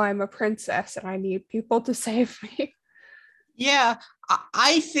 oh, I'm a princess and I need people to save me. yeah,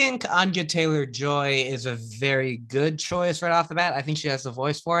 I think Anya Taylor-Joy is a very good choice right off the bat. I think she has the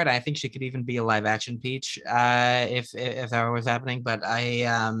voice for it. I think she could even be a live action Peach if that was happening. But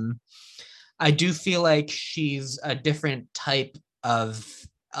I do feel like she's a different type of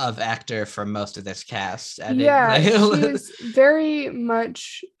actor for most of this cast, and it Yeah, like, she's very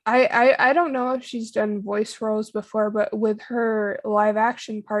much I don't know if she's done voice roles before, but with her live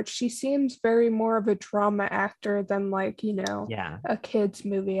action parts, she seems very more of a drama actor than like, you know, yeah. a kids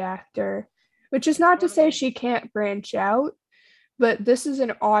movie actor. Which is not to say she can't branch out, but this is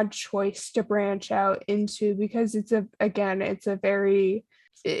an odd choice to branch out into because it's a again, it's a very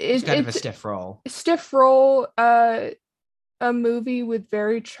It's kind of a it's stiff role. stiff role, a movie with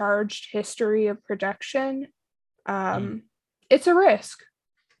very charged history of production. Mm. um, it's a risk.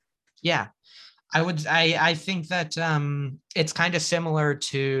 Yeah, I think that it's kind of similar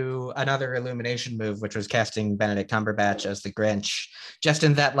to another Illumination move, which was casting Benedict Cumberbatch as the Grinch, just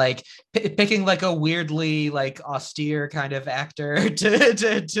in that like picking like a weirdly like austere kind of actor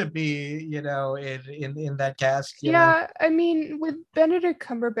to be, you know, in that cast, you know. Yeah, I mean, with Benedict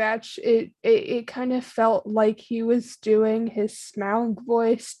Cumberbatch, it kind of felt like he was doing his Smaug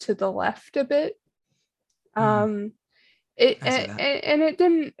voice to the left a bit. Mm, Um, it I see that. and it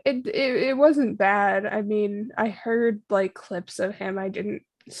didn't it wasn't bad. I mean, I heard like clips of him. I didn't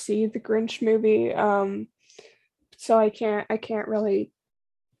see the Grinch movie. So I can't really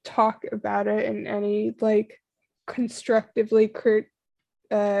talk about it in any like constructively critic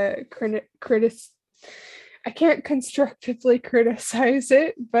I can't constructively criticize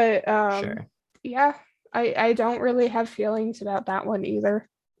it, but Sure. yeah, I don't really have feelings about that one either.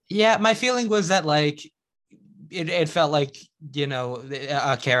 Yeah, my feeling was that like it felt like, you know,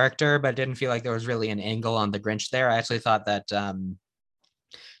 a character, but didn't feel like there was really an angle on the Grinch there. I actually thought that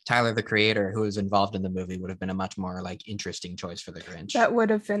Tyler, the creator, who was involved in the movie, would have been a much more like interesting choice for the Grinch. That would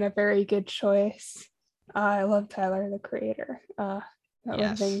have been a very good choice. I love Tyler the Creator. That would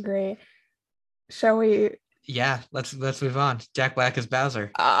have been Yes. great. Shall we? Yeah, let's move on. Jack Black as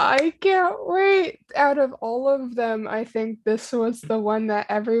Bowser. I can't wait. Out of all of them, I think this was the one that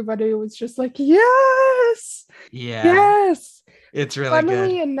everybody was just like, yes, Yeah, yes. it's really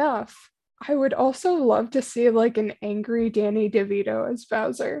Funnily good. enough, I would also love to see like an angry Danny DeVito as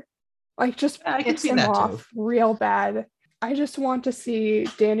Bowser. Like just I can piss see him that too. off real bad. I just want to see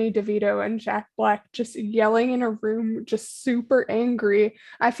Danny DeVito and Jack Black just yelling in a room, just super angry.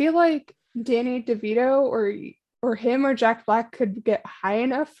 I feel like Danny DeVito or him or Jack Black could get high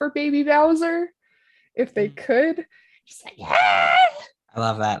enough for Baby Bowser if they could. Just like, yeah. I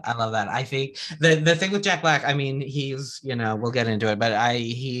love that. I love that. I think the thing with Jack Black, I mean, he's, we'll get into it, but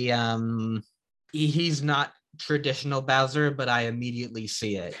he's not traditional Bowser, but I immediately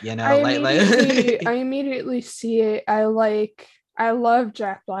see it, I immediately see it. I love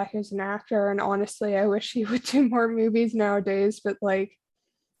Jack Black as an actor, and honestly, I wish he would do more movies nowadays. But like,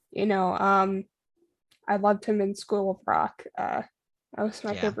 you know, I loved him in School of Rock. That was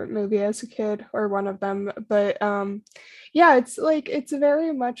my Yeah. favorite movie as a kid, or one of them. But yeah, it's like it's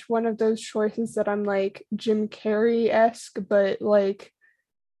very much one of those choices that I'm like Jim Carrey-esque, but like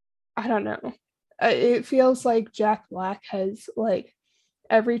I don't know. It feels like Jack Black has like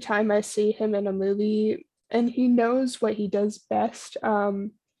every time I see him in a movie, and he knows what he does best,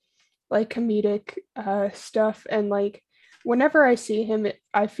 like comedic stuff, and like whenever I see him,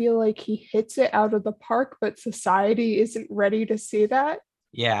 I feel like he hits it out of the park, but society isn't ready to see that.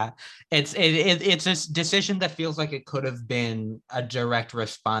 Yeah, it's a decision that feels like it could have been a direct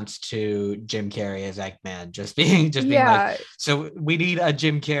response to Jim Carrey as Eggman, just being like, Yeah, so we need a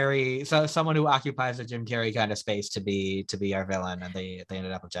Jim Carrey, so someone who occupies a Jim Carrey kind of space to be our villain, and they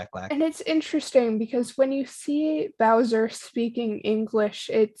ended up with Jack Black. and it's interesting because when you see Bowser speaking English,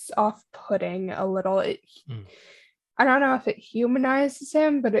 it's off-putting a little. Mm. I don't know if it humanizes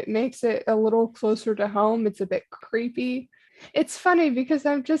him, but it makes it a little closer to home. It's a bit creepy. It's funny because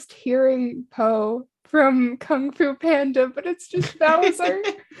I'm just hearing Poe from Kung Fu Panda, but it's just Bowser.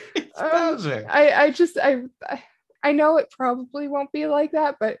 It's Bowser. I know it probably won't be like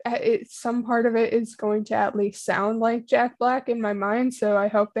that, but some part of it is going to at least sound like Jack Black in my mind. So I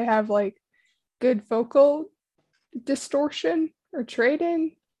hope they have like good vocal distortion or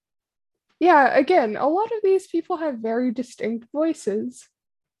trading. Yeah, again, a lot of these people have very distinct voices.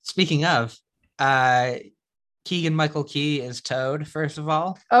 Speaking of, uh, Keegan Michael Key is Toad. First of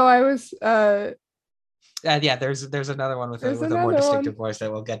all, Oh, I was yeah, there's another one there's with a more another one. distinctive voice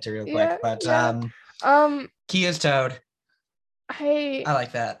that we'll get to real quick, Yeah, but yeah. Um, Key is Toad. I I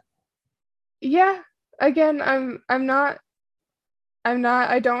like that. yeah, again, I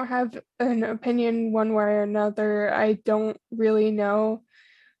don't have an opinion one way or another. I don't really know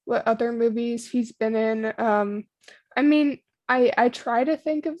what other movies he's been in. I mean, I try to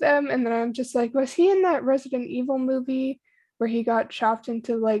think of them, and then I'm just like, was he in that Resident Evil movie where he got chopped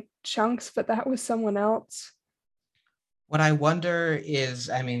into like chunks, but that was someone else? What I wonder is,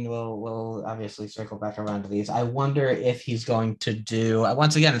 I mean, we'll obviously circle back around to these. I wonder if he's going to do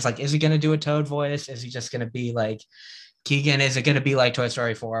once again. It's like, is he going to do a Toad voice? Is he just going to be like Keegan? Is it going to be like Toy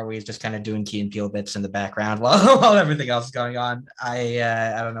Story 4, where he's just kind of doing Key and Peele bits in the background while everything else is going on?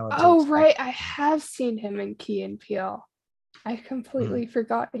 I don't know what to Oh, right, expect. I have seen him in Key and Peele. I Hmm. completely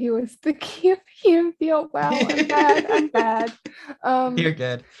forgot he was the Key and Peele. Wow, I'm bad. I'm bad. You're Um,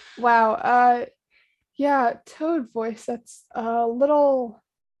 good. wow. Yeah, Toad voice. That's a little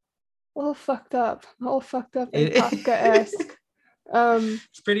fucked up and It- Kafka-esque. Um,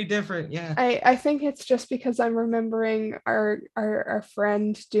 it's pretty different. Yeah. I think it's just because I'm remembering our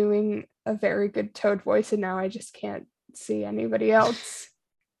friend doing a very good Toad voice, and now I just can't see anybody else.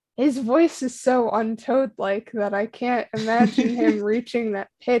 His voice is so untoad-like that I can't imagine him reaching that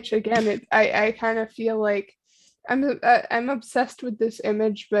pitch again. I kind of feel like I'm obsessed with this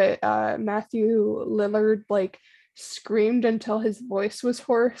image, but Matthew Lillard like screamed until his voice was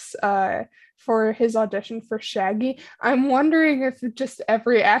hoarse for his audition for Shaggy. I'm wondering if just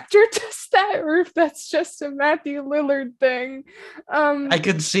every actor does that, or if that's just a Matthew Lillard thing. I Um,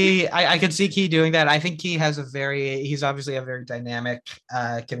 could see I could see Key doing that. I think Key has he's obviously a very dynamic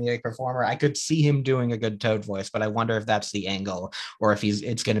comedic performer. I could see him doing a good Toad voice, but I wonder if that's the angle or if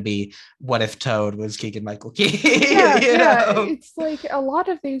it's gonna be what if Toad was Keegan Michael Key, Yeah, you yeah. know? It's like a lot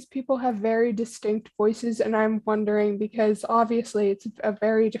of these people have very distinct voices, and I'm wondering because obviously it's a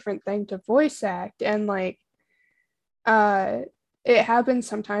very different thing to voice act, and like uh it happens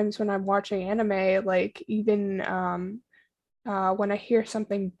sometimes when I'm watching anime, like even when I hear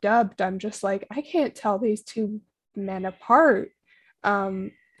something dubbed, I'm just like, I can't tell these two men apart.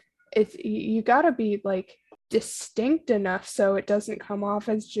 Um it's you gotta be like distinct enough so it doesn't come off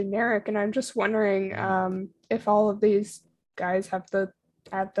as generic. And I'm just wondering if all of these guys have the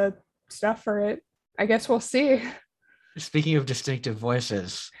stuff for it. I guess we'll see. Speaking of distinctive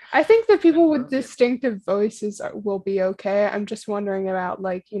voices, I think the people with distinctive voices will be okay. I'm just wondering about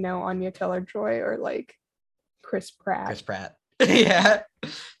like, Anya Taylor-Joy or like Chris Pratt. Chris Pratt. Yeah.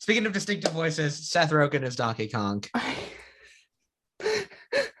 Speaking of distinctive voices, Seth Rogen is Donkey Kong.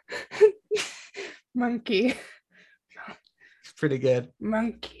 Monkey. It's pretty good.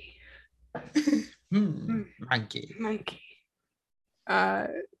 Monkey. Monkey. Monkey. Uh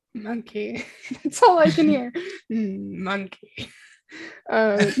Monkey. That's all I can hear. Monkey.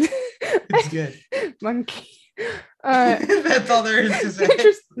 Uh, It's good. monkey. That's all there is to say.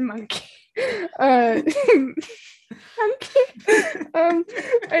 Just monkey. Monkey.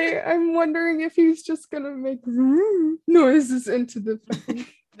 I'm wondering if he's just gonna make noises into the fucking.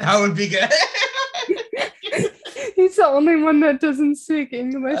 That would be good. He's the only one that doesn't speak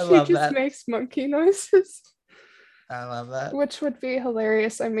English. I He love just that. makes monkey noises, I love that. which would be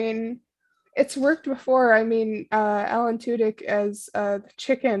hilarious. I mean, it's worked before. I mean, Alan Tudyk as the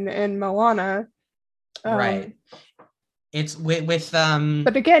chicken in Moana. Right. It's with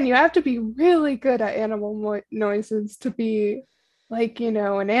But again, you have to be really good at animal noises to be like,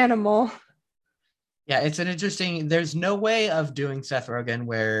 an animal. yeah, it's an interesting. There's no way of doing Seth Rogen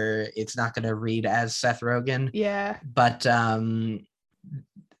where it's not going to read as Seth Rogen. Yeah. But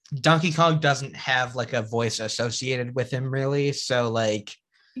Donkey Kong doesn't have like a voice associated with him really, so like.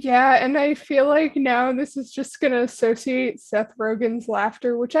 Yeah, and I feel like now this is just gonna associate Seth Rogen's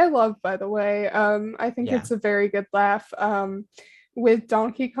laughter, which I love, by the way. I think Yeah. it's a very good laugh. With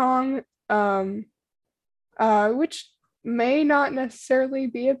Donkey Kong, which may not necessarily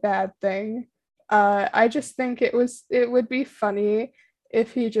be a bad thing. I just think it would be funny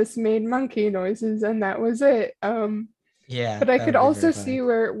if he just made monkey noises and that was it. Yeah, But I that could would be also very funny. see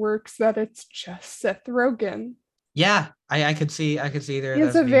where it works that it's just Seth Rogen. Yeah, I could see there. He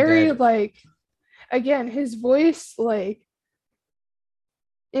has a very like, again, his voice, like,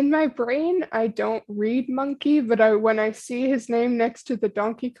 in my brain, I don't read monkey, but when I see his name next to the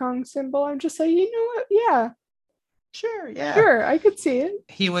Donkey Kong symbol, I'm just like, you know what? Yeah, sure, I could see it.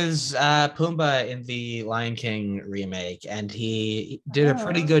 He was Pumbaa in the Lion King remake, and he did a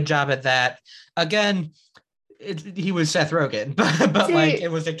pretty good job at that. Again, he was Seth Rogen, but See, like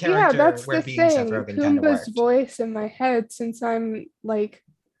it was a character that's where the being Seth thing. Rogen kind of Pumbaa's worked. voice in my head, since I'm like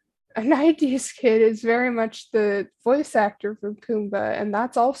a 90s kid, is very much the voice actor for Pumbaa, and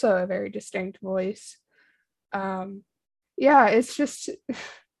that's also a very distinct voice. Yeah, it's just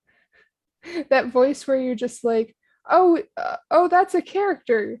that voice where you're just like, oh, that's a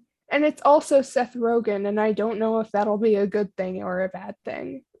character, and it's also Seth Rogen, and I don't know if that'll be a good thing or a bad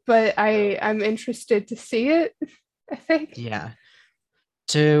thing, but I'm interested to see it. I think. Yeah.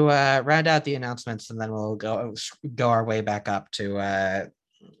 To round out the announcements, and then we'll go our way back up to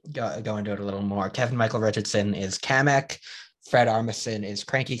go into it a little more. Kevin Michael Richardson is Kamek, Fred Armisen is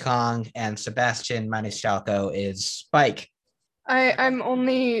Cranky Kong, and Sebastian Maniscalco is Spike. I'm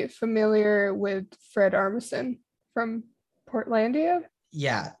only familiar with Fred Armisen from Portlandia.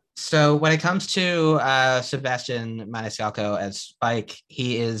 Yeah. So when it comes to Sebastian Maniscalco as Spike,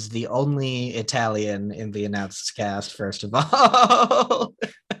 he is the only Italian in the announced cast, first of all.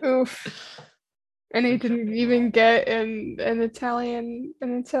 Oof. And he didn't even get an Italian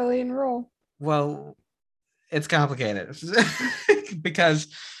role. Well, it's complicated because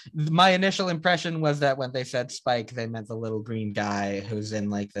my initial impression was that when they said Spike, they meant the little green guy who's in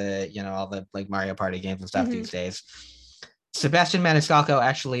like the, all the like Mario Party games and stuff these days. Sebastian Maniscalco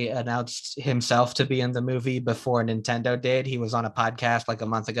actually announced himself to be in the movie before Nintendo did. He was on a podcast like a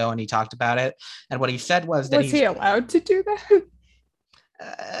month ago and he talked about it. And what he said was that he allowed to do that?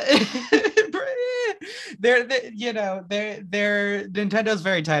 They're Nintendo's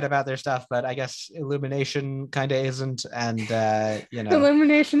very tight about their stuff, but I guess Illumination kind of isn't. And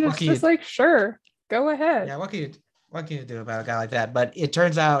Illumination is just like, sure, go ahead. Yeah, what can you do about a guy like that? But it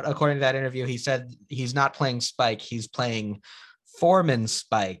turns out, according to that interview, he said he's not playing Spike, he's playing Foreman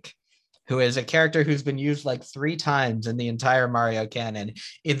Spike, who is a character who's been used like 3 times in the entire Mario canon.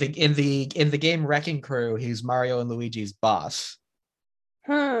 In the game Wrecking Crew, he's Mario and Luigi's boss.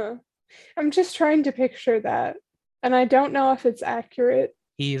 Huh. I'm just trying to picture that, and I don't know if it's accurate.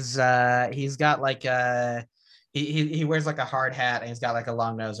 He's got like he wears like a hard hat and he's got like a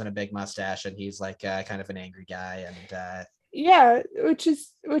long nose and a big mustache, and he's like kind of an angry guy, and yeah, which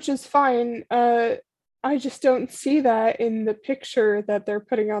is fine. I just don't see that in the picture that they're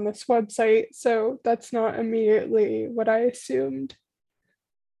putting on this website, so that's not immediately what I assumed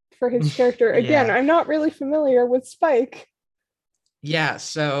for his character. Again, I'm not really familiar with Spike. Yeah,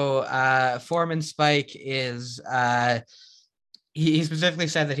 so Foreman Spike is he specifically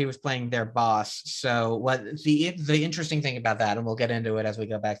said that he was playing their boss. So what the interesting thing about that, and we'll get into it as we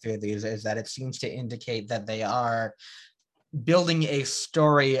go back through these, is that it seems to indicate that they are building a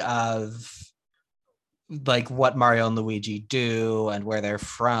story of like what Mario and Luigi do and where they're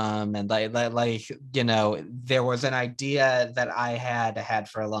from, and there was an idea that I had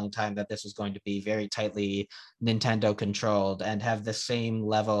for a long time that this was going to be very tightly Nintendo controlled and have the same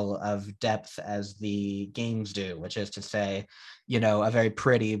level of depth as the games do, which is to say, a very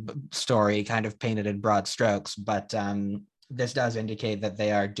pretty story kind of painted in broad strokes, but this does indicate that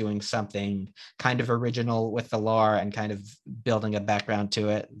they are doing something kind of original with the lore and kind of building a background to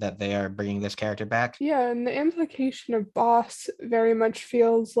it, that they are bringing this character back. Yeah, and the implication of boss very much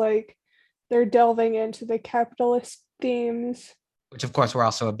feels like they're delving into the capitalist themes. Which of course were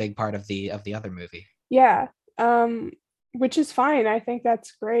also a big part of the other movie. Yeah, which is fine. I think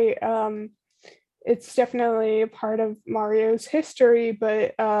that's great. It's definitely a part of Mario's history,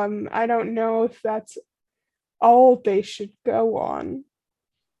 but I don't know if that's all they should go on.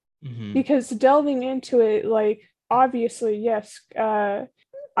 Mm-hmm. Because delving into it, like, obviously, yes, I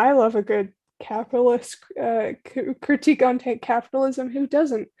love a good capitalist critique on capitalism. Who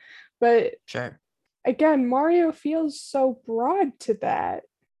doesn't? But Sure. again, Mario feels so broad to that.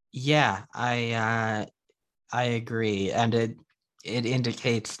 Yeah, I agree, and it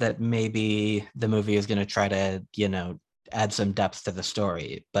indicates that maybe the movie is going to try to add some depth to the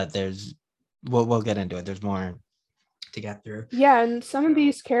story, but we'll get into it. There's more to get through. Yeah, and some of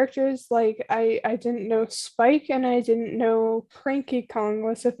these characters, like I didn't know Spike and I didn't know Cranky Kong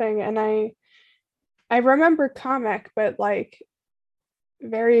was a thing, and I remember Kamek, but like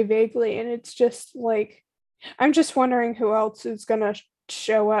very vaguely, and it's just like I'm just wondering who else is gonna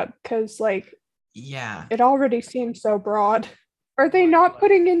show up because like Yeah. it already seems so broad. Are they not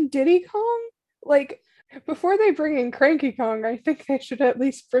putting in Diddy Kong? Like before they bring in Cranky Kong, I think they should at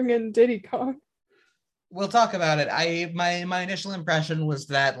least bring in Diddy Kong. We'll talk about it. My initial impression was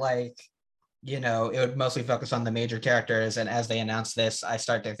that it would mostly focus on the major characters, and as they announced this, I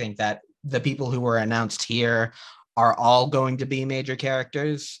start to think that the people who were announced here are all going to be major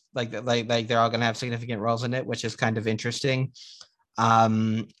characters. Like they're all going to have significant roles in it, which is kind of interesting.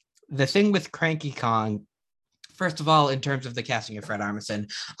 The thing with Cranky Kong, first of all, in terms of the casting of Fred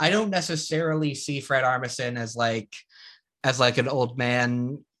Armisen, I don't necessarily see Fred Armisen as like an old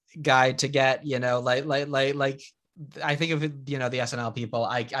man guy to get, like I think of it, the SNL people,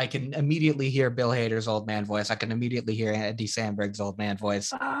 I can immediately hear Bill Hader's old man voice. I can immediately hear Andy Samberg's old man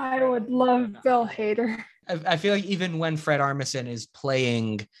voice. I would love Bill Hader. I feel like even when Fred Armisen is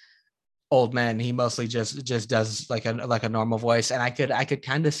playing old man, he mostly just does like a normal voice, and I could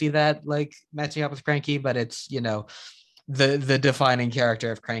kind of see that like matching up with Cranky, but it's the defining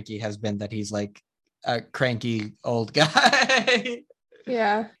character of Cranky has been that he's like a cranky old guy.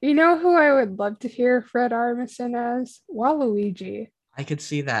 Yeah. You know who I would love to hear Fred Armisen as? Waluigi. I could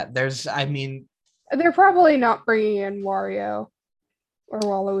see that. They're probably not bringing in Wario or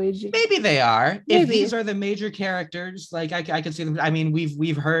Waluigi. Maybe they are. Maybe. If these are the major characters, like I could see them. I mean,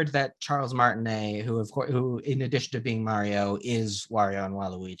 we've heard that Charles Martinet, who in addition to being Mario, is Wario and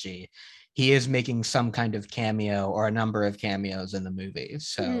Waluigi. He is making some kind of cameo or a number of cameos in the movie,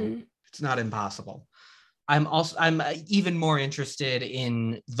 so it's not impossible. I'm even more interested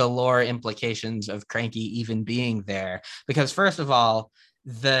in the lore implications of Cranky even being there, because first of all,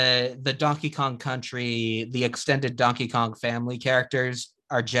 the Donkey Kong Country, the extended Donkey Kong family characters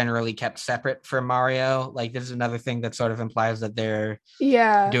are generally kept separate from Mario. Like this is another thing that sort of implies that they're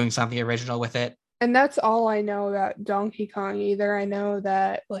doing something original with it. And that's all I know about Donkey Kong either. I know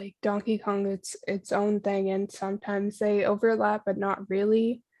that like Donkey Kong it's its own thing and sometimes they overlap but not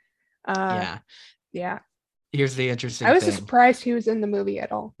really. Yeah. Here's the interesting I was thing. surprised he was in the movie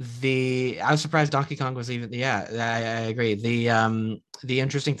at all. I was surprised Donkey Kong was even. Yeah, I agree. The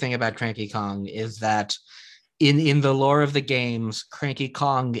interesting thing about Cranky Kong is that in the lore of the games, Cranky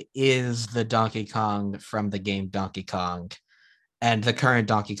Kong is the Donkey Kong from the game Donkey Kong, and the current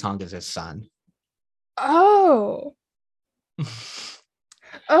Donkey Kong is his son. Oh.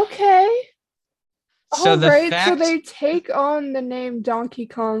 Okay. So so they take on the name Donkey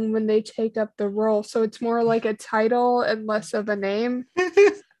Kong when they take up the role. So it's more like a title and less of a name.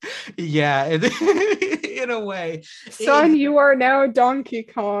 Yeah, in a way. Son, you are now Donkey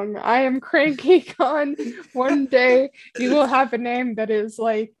Kong. I am Cranky Kong. One day you will have a name that is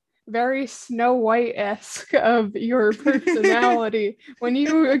like very Snow White-esque of your personality when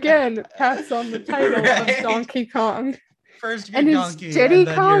you again pass on the title of Donkey Kong. First and Donkey, is Diddy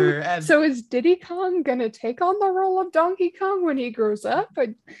Kong? So is Diddy Kong gonna take on the role of Donkey Kong when he grows up?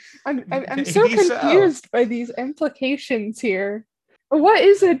 I'm so confused by these implications here. What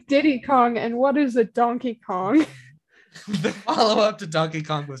is a Diddy Kong and what is a Donkey Kong? The follow-up to Donkey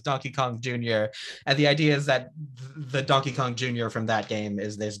Kong was Donkey Kong Jr. And the idea is that the Donkey Kong Jr. from that game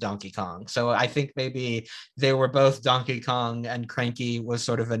is this Donkey Kong. So I think maybe they were both Donkey Kong, and Cranky was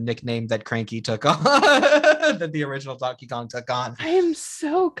sort of a nickname that Cranky took on, that the original Donkey Kong took on. I am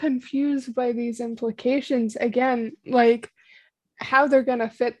so confused by these implications. Again, like how they're gonna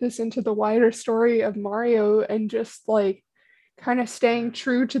fit this into the wider story of Mario and just like kind of staying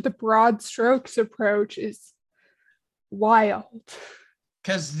true to the broad strokes approach is wild.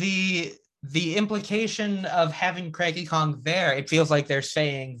 Because the implication of having Cranky Kong there, it feels like they're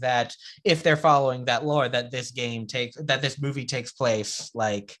saying that if they're following that lore, that this movie takes place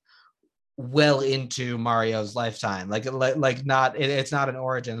like well into Mario's lifetime. Like not it's not an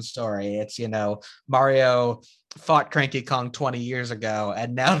origin story. It's, Mario fought Cranky Kong 20 years ago,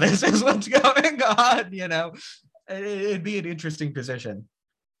 and now this is what's going on. It'd be an interesting position.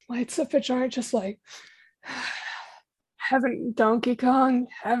 Lights up a jar just like haven't Donkey Kong,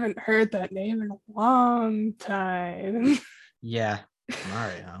 haven't heard that name in a long time. Yeah,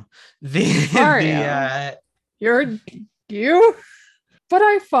 Mario. The Mario, you're you? But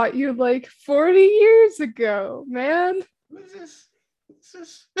I fought you like 40 years ago, man. What's this? What's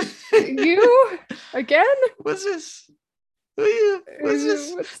this? You again? What's this? Who are you? What's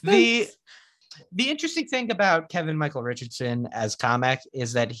this? What's this? The interesting thing about Kevin Michael Richardson as Kamek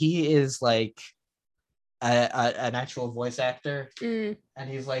is that he is like an actual voice actor, and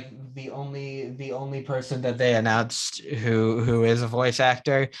he's like the only person that they announced who is a voice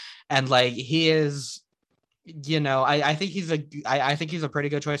actor, and like he is, I think he's a pretty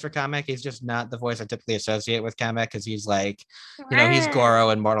good choice for Kamek. He's just not the voice I typically associate with Kamek, because he's like, he's Goro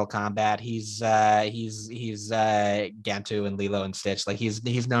in Mortal Kombat. He's Gantu and Lilo and Stitch. Like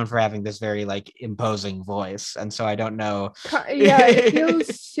he's known for having this very like imposing voice, and so I don't know. Yeah, it feels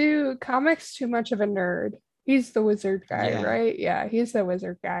Kamek's too much of a nerd. He's the wizard guy, right? Yeah, he's the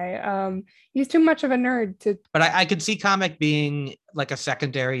wizard guy. He's too much of a nerd to. But I could see Kamek being like a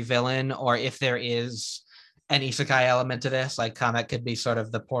secondary villain, or if there is an isekai element to this, like Kamek could be sort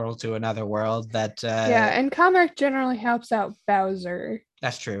of the portal to another world that and Kamek generally helps out Bowser.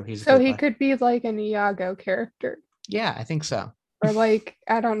 That's true. He could be like an Iago character. Yeah, I think so. Or like,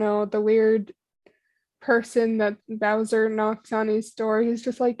 I don't know, the weird person that Bowser knocks on his door. He's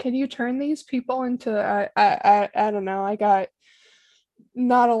just like, can you turn these people into I don't know, I got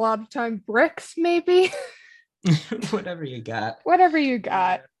not a lot of time, bricks maybe. Whatever you got.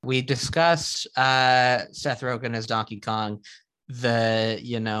 We discussed Seth Rogen as Donkey Kong.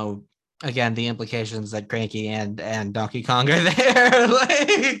 Again, the implications that Cranky and Donkey Kong are there.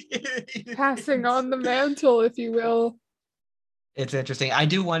 Like passing on the mantle, if you will. It's interesting. I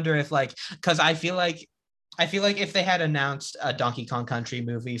do wonder if because I feel like if they had announced a Donkey Kong Country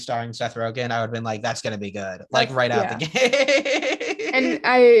movie starring Seth Rogen, I would have been like, that's gonna be good. Right out the gate. And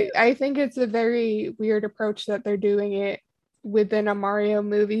I think it's a very weird approach that they're doing it within a Mario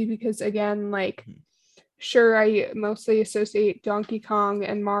movie, because again, sure, I mostly associate Donkey Kong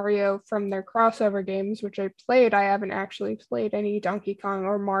and Mario from their crossover games, which I played. I haven't actually played any Donkey Kong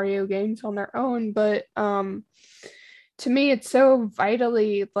or Mario games on their own, but to me, it's so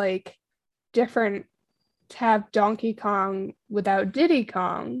vitally different to have Donkey Kong without Diddy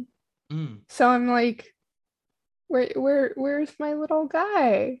Kong. So I'm like, where's my little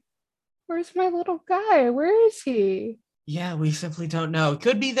guy? Where's my little guy? Where is he? Yeah, we simply don't know.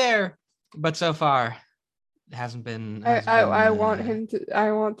 Could be there, but so far it hasn't been. I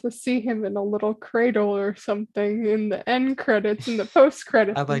want to see him in a little cradle or something in the end credits and the post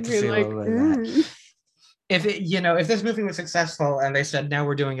credits. I'd like to see a little bit of that. If this movie was successful and they said, now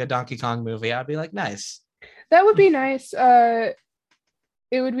we're doing a Donkey Kong movie, I'd be like, nice. That would be nice. It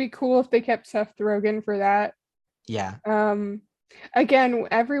would be cool if they kept Seth Rogen for that. Yeah. Again,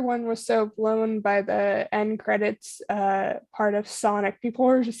 everyone was so blown by the end credits part of Sonic. People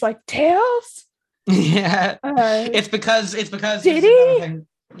were just like, Tails? Yeah. It's because Did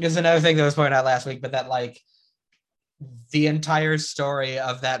there's another thing that was pointed out last week, but that the entire story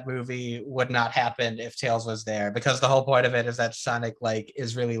of that movie would not happen if Tails was there, because the whole point of it is that Sonic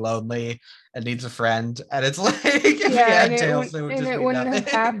is really lonely and needs a friend, and it's like if he had Tails, it wouldn't have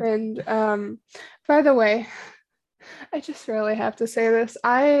happened. By the way, I just really have to say this.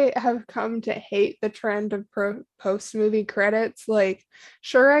 I have come to hate the trend of post movie credits.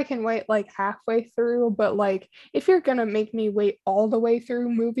 Sure, I can wait halfway through, but if you're gonna make me wait all the way through,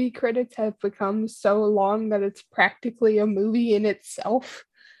 movie credits have become so long that it's practically a movie in itself.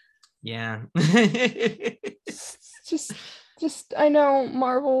 Yeah. just I know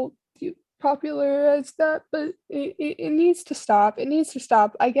Marvel popularized that, but it needs to stop. It needs to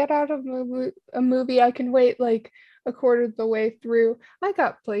stop. I get out of a movie, I can wait a quarter of the way through. I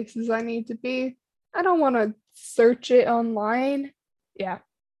got places I need to be. I don't want to search it online. Yeah,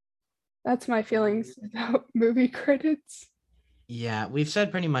 that's my feelings about movie credits. Yeah, we've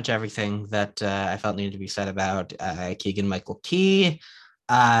said pretty much everything that I felt needed to be said about Keegan Michael Key.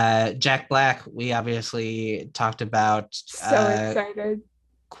 Jack Black, we obviously talked about So excited.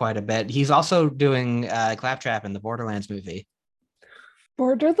 quite a bit. He's also doing Claptrap in the Borderlands movie.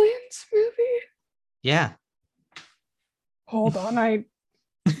 Borderlands movie? Yeah. Hold on,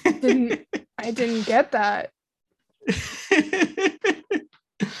 didn't I didn't get that.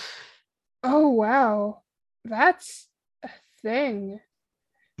 Oh wow. That's a thing.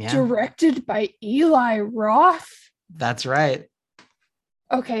 Yeah, Directed by Eli Roth. that's right.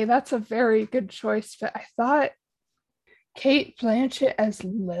 Okay, that's a very good choice, but I thought Kate Blanchett as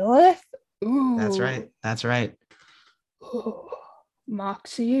Lilith. That's Ooh. right. That's right. Ooh.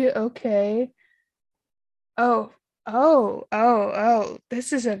 Moxie, okay. Oh, oh.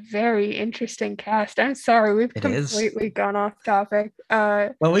 This is a very interesting cast. I'm sorry, we've It is. completely gone off topic.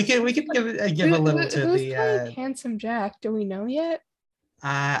 Well, we could give a little to Who's the playing Handsome Jack? Do we know yet?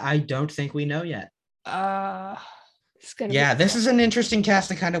 I don't think we know yet. Uh, it's gonna be Yeah, this fun. is an interesting cast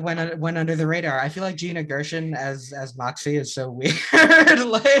that kind of went under the radar. I feel like Gina Gershon as Moxie is so weird.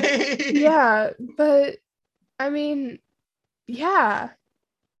 Like, Yeah, but I mean, yeah,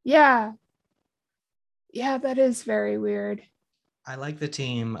 yeah, yeah, that is very weird. I like the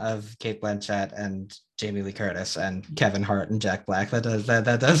team of Kate Blanchett and Jamie Lee Curtis and Kevin Hart and Jack Black. That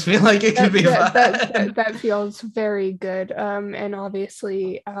does feel like it could That be that that fun. that, that feels very good. And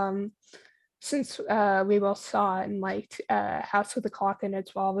obviously, since we both saw it in like House with the Clock in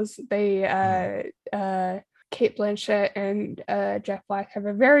Its Walls, they Kate Blanchett and Jack Black have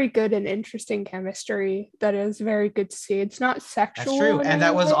a very good and interesting chemistry that is very good to see. It's not That's sexual true. in And any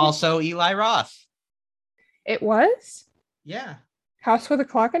that was way. also Eli Roth. It was Yeah. House with a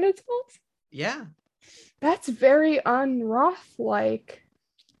Clock in Its Walls. Yeah. That's very unroth like.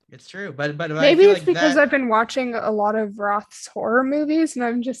 It's true. But I Maybe feel it's like because that I've been watching a lot of Roth's horror movies, and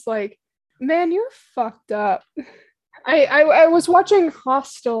I'm just like, man, you're fucked up. I was watching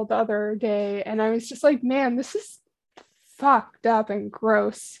Hostel the other day, and I was just like, man, this is fucked up and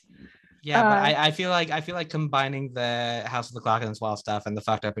gross. yeah, but Uh, I feel like combining the House of the Clock and the Swallow stuff and the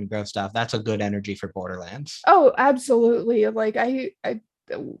fucked up and gross stuff, that's a good energy for Borderlands. oh, absolutely. Like I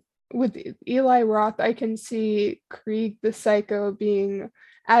with Eli Roth, I can see Krieg the Psycho being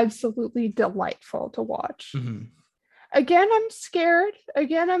absolutely delightful to watch. Mhm. Again, I'm scared.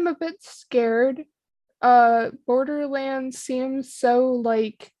 Again, I'm a bit scared. Borderlands seems so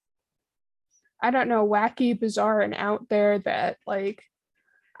like I don't know, wacky, bizarre, and out there that like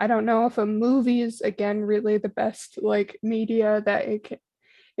I don't know if a movie is again really the best like media that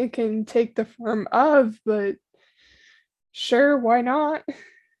it can take the form of, but sure, why not?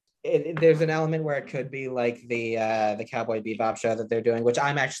 There's an element where it could be like the Cowboy Bebop show that they're doing, which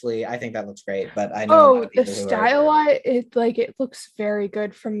I think that looks great, but I know a lot Oh, of the people who are style it looks very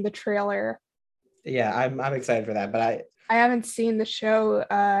good from the trailer. yeah, I'm excited for that, but I haven't seen the show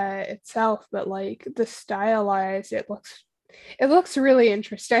itself, but like the stylized, it looks really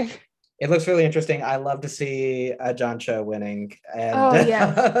interesting. it looks really interesting. I love to see John Cho winning, and Oh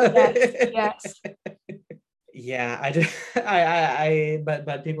yes, yes, yes. yeah, I just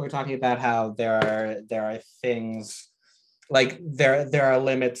but people are talking about how there are things like there are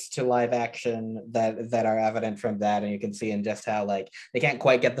limits to live action that are evident from that, and you can see in just how like they can't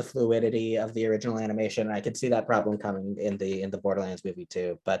quite get the fluidity of the original animation. And I could see that problem coming in the Borderlands movie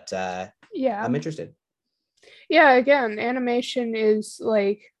too. But Yeah. I'm interested. Yeah, again, animation is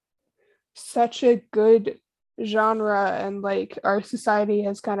like such a good genre, and like our society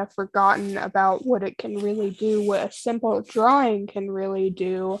has kind of forgotten about what it can really do, what a simple drawing can really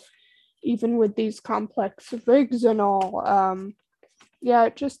do, even with these complex rigs and all. Yeah,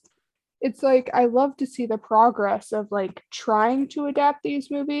 it's like I love to see the progress of like trying to adapt these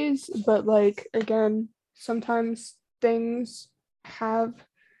movies, but like again, sometimes things have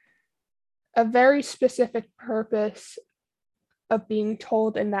a very specific purpose of being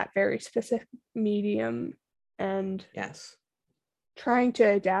told in that very specific medium, and Yes. trying to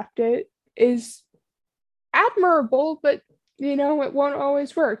adapt it is admirable, but it won't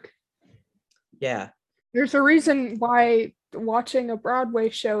always work. Yeah. There's a reason why watching a Broadway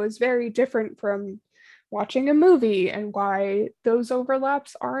show is very different from watching a movie, and why those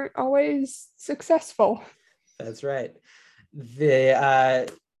overlaps aren't always successful. That's right. The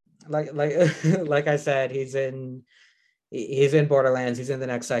like like I said, he's in Borderlands. He's in the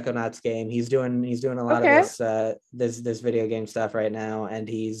next Psychonauts game. He's doing a lot of Okay. this video game stuff right now, and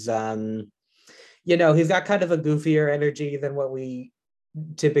he's got kind of a goofier energy than what we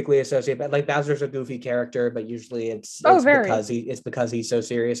typically associate, but like Bowser's a goofy character, but usually Oh, it's very. because he's so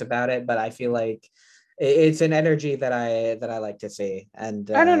serious about it. But I feel like it's an energy that I like to see, and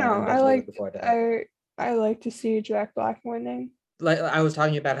I don't know. I'm definitely looking forward to it. I like to see Jack Black winning. Like I was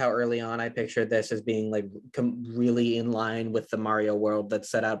talking about how early on I pictured this as being like really in line with the Mario world that's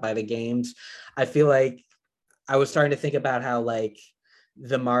set out by the games. I feel like I was starting to think about how like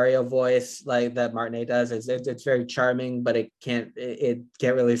the Mario voice like that Martinet does is it's very charming, but it can't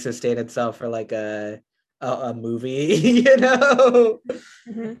really sustain itself for like a movie,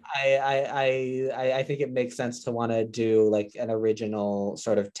 Mhm. I think it makes sense to want to do like an original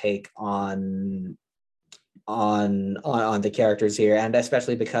sort of take on the characters here, and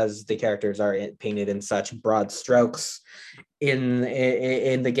especially because the characters are painted in such broad strokes in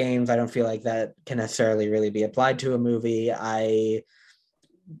the games. I don't feel like that can necessarily really be applied to a movie. I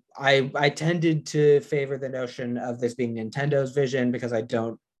tended to favor the notion of this being Nintendo's vision because I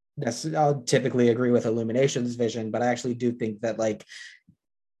don't I'll typically agree with Illumination's vision, but I actually do think that like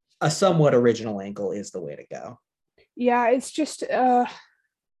a somewhat original angle is the way to go. Yeah, it's just the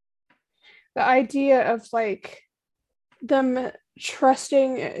idea of like them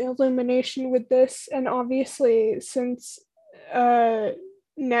trusting Illumination with this, and obviously since not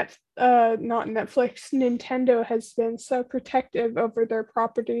Netflix, Nintendo has been so protective over their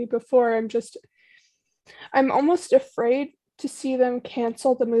property before. I'm almost afraid to see them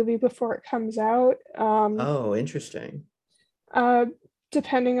cancel the movie before it comes out. Oh, interesting. Uh,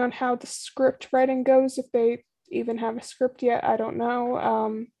 Depending on how the script writing goes, if they even have a script yet, I don't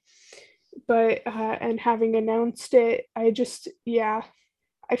know. But and having announced it, yeah,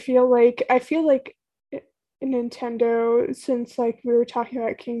 I feel like Nintendo, since like we were talking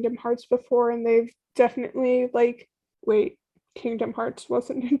about Kingdom Hearts before, and they've definitely like wait, Kingdom Hearts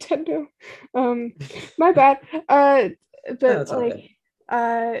wasn't Nintendo. Um, my bad. No, But that's all good. like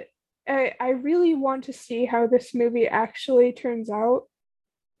uh I really want to see how this movie actually turns out.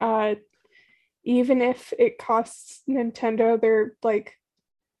 Uh, Even if it costs Nintendo their like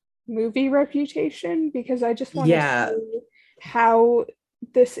movie reputation, because I just want to Yeah, see how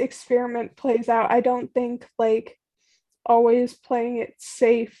this experiment plays out. I don't think like always playing it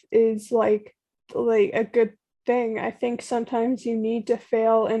safe is like a good thing. I think sometimes you need to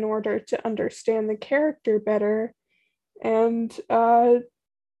fail in order to understand the character better. And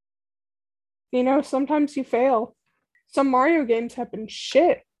sometimes you fail. Some Mario games have been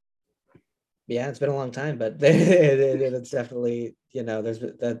shit. yeah, it's been a long time, but it's definitely,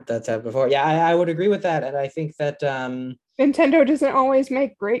 that's happened before. Yeah, I would agree with that, and I think that Nintendo doesn't always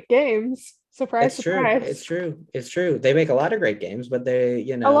make great games. Surprise, it's true. surprise. It's true. It's true. They make a lot of great games, but A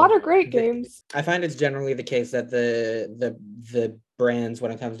lot of great games. I find it's generally the case that the brands,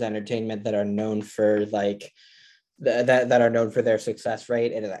 when it comes to entertainment, that are known for like that are known for their success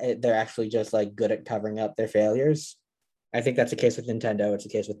rate, and they're actually just like good at covering up their failures. I think that's the case with Nintendo. It's the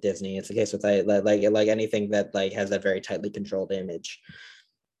case with Disney. It's the case with like anything that like has that very tightly controlled image.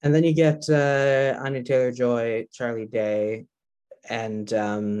 And then you get Anya Taylor Joy, Charlie Day, and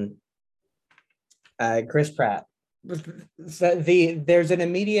Chris Pratt. So there's an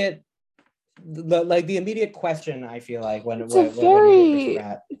immediate the immediate question I feel like when you hear Chris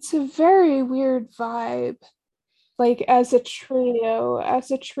Pratt. It's a very weird vibe. Like as a trio,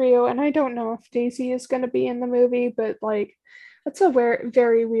 and I don't know if Daisy is going to be in the movie, but like that's a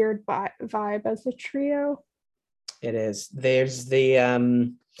very weird vibe as a trio. It is. There's the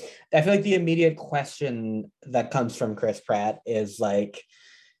I feel like the immediate question that comes from Chris Pratt is like,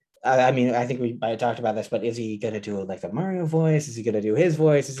 I mean, I think we might have talked about this, but is he going to do like the Mario voice? Is he going to do his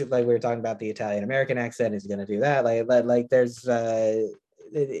voice? Is it like we were talking about the Italian American accent? Is he going to do that? Like there's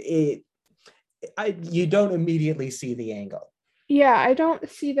you don't immediately see the angle. Yeah, I don't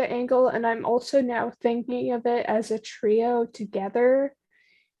see the angle, and I'm also now thinking of it as a trio together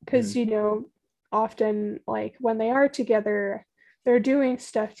because Mm. often like when they are together, they're doing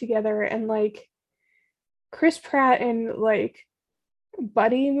stuff together, and like Chris Pratt in like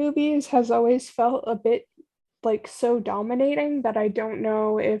buddy movies has always felt a bit like so dominating that I don't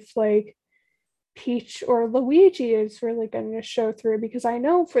know if like Peach or Luigi is really going to show through, because I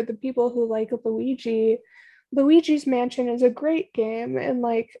know for the people who like Luigi's Mansion is a great game, and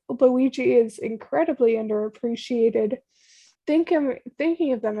like Luigi is incredibly underappreciated.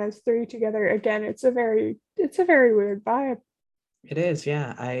 Thinking of them as three together again, it's a very weird vibe. It is,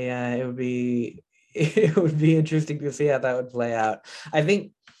 yeah. It would be it would be interesting to see how that would play out. I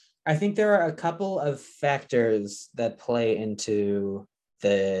think there are a couple of factors that play into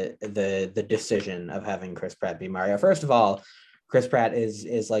the decision of having Chris Pratt be Mario. First of all, Chris Pratt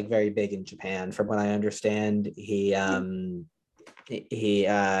is like very big in Japan, from what I understand. He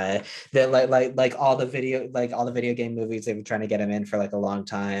that like all the video game movies, they've been trying to get him in for like a long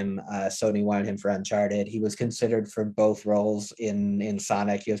time. Sony wanted him for Uncharted. He was considered for both roles in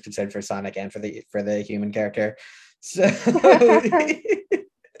Sonic. He was considered for Sonic and for the human character. So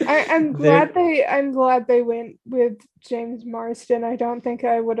I'm glad they went with James Marsden. I don't think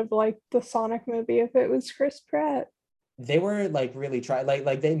I would have liked the Sonic movie if it was Chris Pratt. They were like really try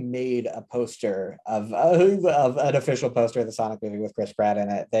like they made a poster of an official poster of the Sonic movie with Chris Pratt in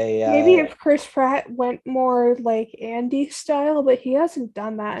it. They Maybe if Chris Pratt went more like Andy style, but he hasn't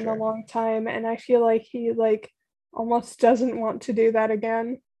done that in a Sure. long time, and I feel like he like almost doesn't want to do that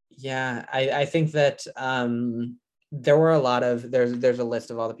again. Yeah, I think that there were a lot of there's a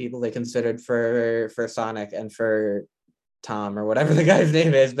list of all the people they considered for Sonic and for Tom or whatever the guy's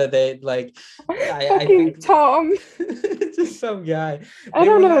name is, but they like I Fucking think Tom. just some guy. I They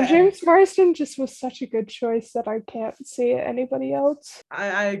don't were know. not- James Marsden just was such a good choice that I can't see anybody else.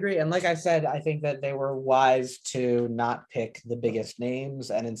 I agree. And like I said, I think that they were wise to not pick the biggest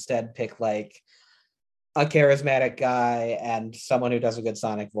names and instead pick like a charismatic guy and someone who does a good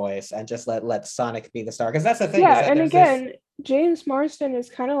Sonic voice and just let Sonic be the star. Because that's the thing. Yeah, Is that and there's again, James Marsden is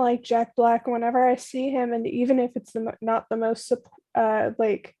kind of like Jack Black. Whenever I see him, and even if it's not the most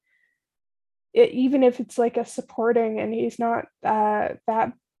like even if it's like a supporting and he's not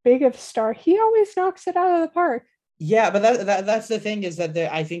that big of a star, he always knocks it out of the park. Yeah, but that's the thing, is that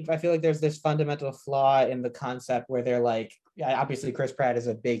I feel like there's this fundamental flaw in the concept where they're like, yeah, obviously Chris Pratt is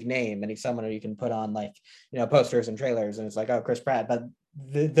a big name and he's someone who you can put on like, posters and trailers and it's like, oh, Chris Pratt, but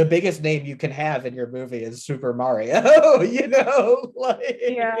the biggest name you can have in your movie is Super Mario. Like,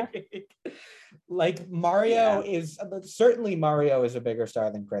 Yeah. like Mario is certainly Mario is a bigger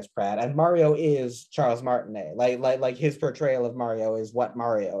star than Chris Pratt, and Mario is Charles Martinet. Like his portrayal of Mario is what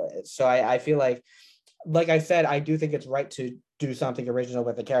Mario is. So I feel like I said, I do think it's right to do something original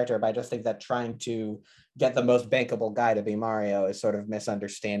with the character, but I just think that trying to get the most bankable guy to be Mario is sort of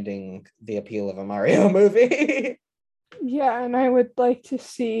misunderstanding the appeal of a Mario movie. Yeah, and I would like to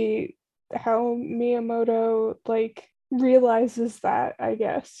see how Miyamoto like realizes that, I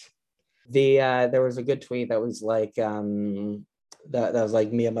guess. There was a good tweet that was like that was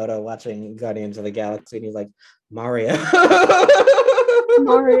like Miyamoto watching Guardians of the Galaxy and he's like, Mario.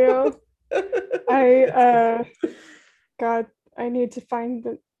 Mario. I God, I need to find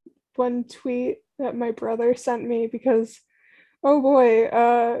the one tweet that my brother sent me because oh boy,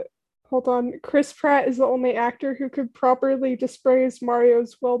 hold on. Chris Pratt is the only actor who could properly dispraise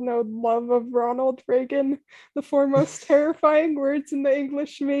Mario's well-known love of Ronald Reagan. The four most terrifying words in the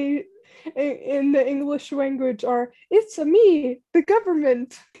English language are "It's a me, the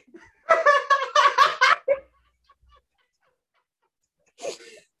government."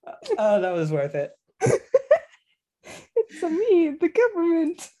 Oh, that was worth it. It's a me, the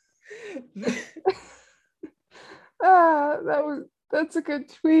government. That's a good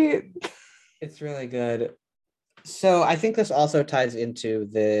tweet. It's really good. So I think this also ties into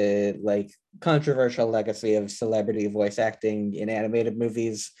the like controversial legacy of celebrity voice acting in animated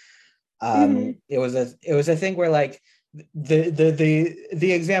movies. It was a thing where like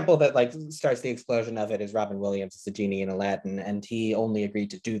the example that like starts the explosion of it is Robin Williams as the genie in Aladdin, and he only agreed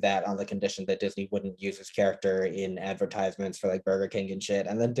to do that on the condition that Disney wouldn't use his character in advertisements for like Burger King and shit,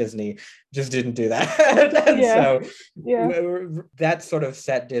 and then Disney just didn't do that. And Yeah. so Yeah. that sort of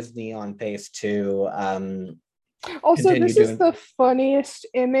set Disney on pace to Also, continue this is doing. the funniest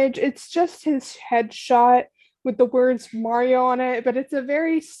image. It's just his headshot with the words Mario on it, but it's a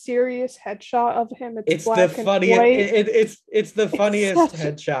very serious headshot of him. It's black the and funniest. white. It's the funniest such-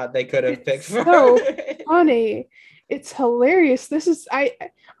 headshot they could have picked It's for. so funny. It's hilarious. This is I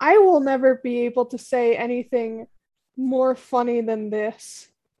will never be able to say anything more funny than this.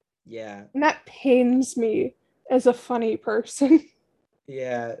 Yeah, And that pains me as a funny person.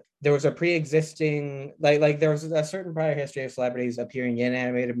 yeah. There was a pre-existing like there was a certain prior history of celebrities appearing in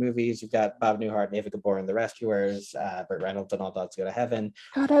animated movies. You've got Bob Newhart and Ava Gabor in The Rescuers, Burt Reynolds and All Dogs Go to Heaven.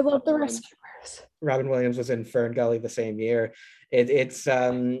 God, I love the Rescuers. Robin Williams was in Fern Gully the same year. It's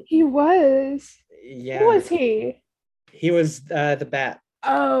He was. yeah. Who was he? He was the Bat.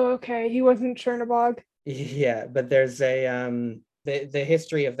 Oh, okay. He wasn't Chernobog. Yeah, but there's a the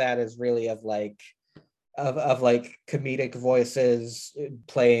history of that is really of like of like comedic voices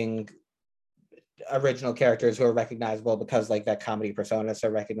playing original characters who are recognizable because like that comedy persona is so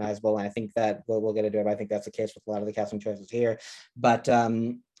recognizable. And I think that we'll get into it, but I think that's the case with a lot of the casting choices here. But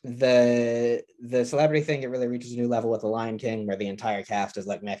the celebrity thing, it really reaches a new level with The Lion King, where the entire cast is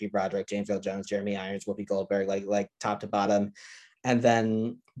like Matthew Broderick, James Earl Jones, Jeremy Irons, Whoopi Goldberg, like top to bottom. And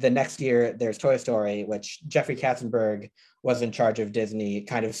then the next year there's Toy Story, which Jeffrey Katzenberg was in charge of Disney,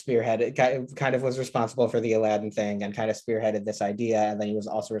 kind of spearheaded, kind of was responsible for the Aladdin thing and kind of spearheaded this idea. And then he was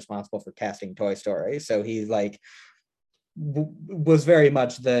also responsible for casting Toy Story. So he like was very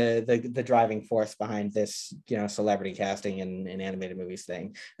much the driving force behind this, you know, celebrity casting in animated movies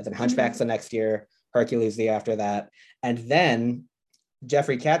thing. And then Hunchback's the next year, Hercules the after that, and then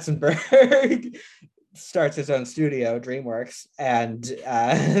Jeffrey Katzenberg starts his own studio, DreamWorks, and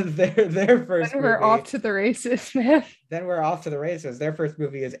their first. Then we're movie, off to the races, man. Then we're off to the races. Their first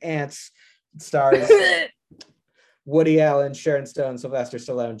movie is Ants, stars Woody Allen, Sharon Stone, Sylvester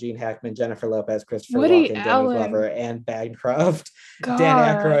Stallone, Gene Hackman, Jennifer Lopez, Christopher Woody Walken, Allen. Danny Glover, Anne Bancroft, God. Dan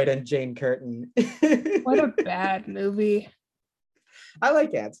Aykroyd, and Jane Curtin. What a bad movie. I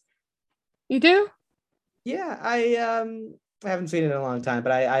like Ants. You do? Yeah, I haven't seen it in a long time,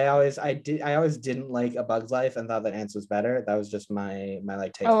 but I always didn't like A Bug's Life and thought that Ants was better. That was just my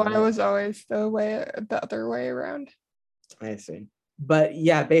like take. Oh, on I it. was always the other way around. I see. But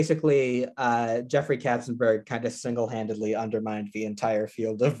yeah, basically, Jeffrey Katzenberg kind of single-handedly undermined the entire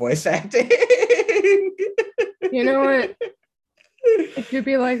field of voice acting. You know what? It could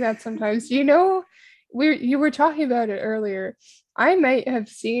be like that sometimes. You know, you were talking about it earlier. I might have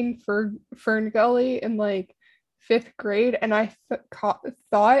seen Fern Gully in like 5th grade, and I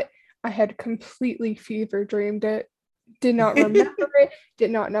thought I had completely fever dreamed it. Did not remember it.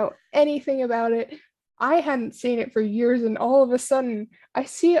 Did not know anything about it. I hadn't seen it for years, and all of a sudden I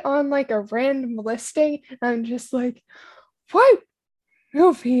see it on like a random listing, and I'm just like, what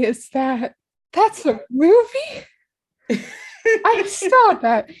movie is that? That's a movie? I saw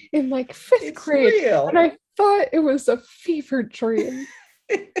that in like 5th grade, real. and I thought it was a fever dream.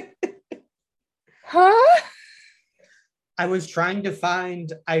 Huh? I was trying to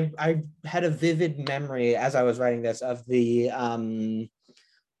find, I had a vivid memory as I was writing this of this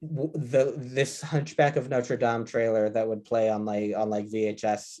Hunchback of Notre Dame trailer that would play on like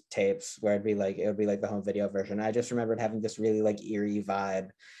VHS tapes, where it would be like the home video version. I just remembered having this really like eerie vibe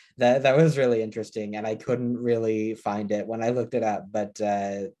that was really interesting, and I couldn't really find it when I looked it up, but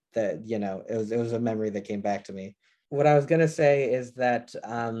that, you know, it was a memory that came back to me. What I was gonna say is that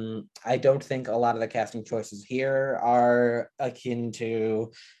I don't think a lot of the casting choices here are akin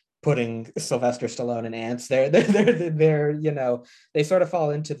to putting Sylvester Stallone in Ants. They're you know, they sort of fall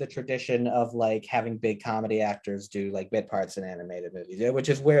into the tradition of like having big comedy actors do like bit parts in animated movies, which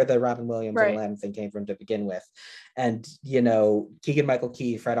is where the Robin Williams and Aladdin thing came from to begin with. And, you know, Keegan-Michael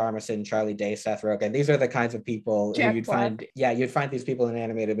Key, Fred Armisen, Charlie Day, Seth Rogen, these are the kinds of people who you'd find these people in an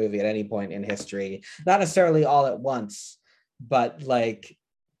animated movie at any point in history, not necessarily all at once, but like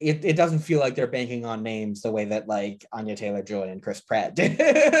it doesn't feel like they're banking on names the way that like Anya Taylor-Joy and Chris Pratt did.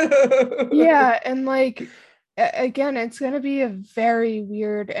 Yeah, and like again, it's gonna be a very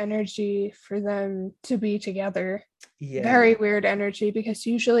weird energy for them to be together. Yeah. Very weird energy, because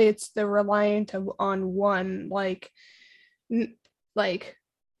usually it's the reliant on one, like I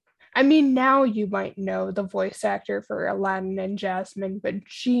mean, now you might know the voice actor for Aladdin and Jasmine, but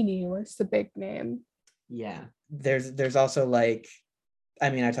Genie was the big name. Yeah, there's also like, I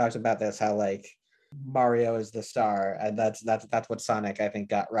mean, I talked about this, how like Mario is the star, and that's what Sonic, I think,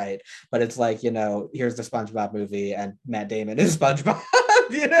 got right. But it's like, you know, here's the SpongeBob movie, and Matt Damon is SpongeBob,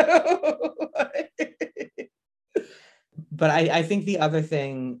 you know. But I think the other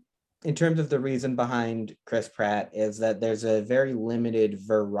thing, in terms of the reason behind Chris Pratt, is that there's a very limited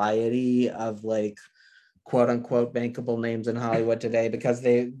variety of like quote unquote bankable names in Hollywood today, because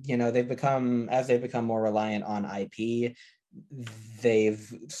they've become more reliant on IP.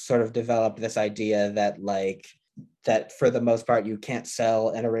 They've sort of developed this idea that for the most part you can't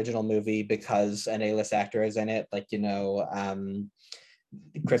sell an original movie because an A-list actor is in it. Like, you know,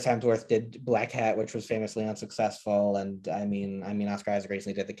 Chris Hemsworth did Black Hat, which was famously unsuccessful, and I mean Oscar Isaac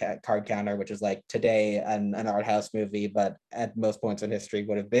recently did The Card Counter, which is like today an art house movie, but at most points in history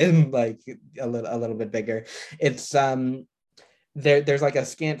would have been like a little bit bigger. It's there's like a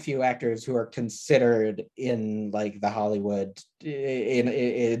scant few actors who are considered in like the Hollywood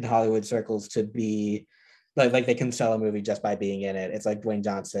in Hollywood circles to be like they can sell a movie just by being in it. It's like Dwayne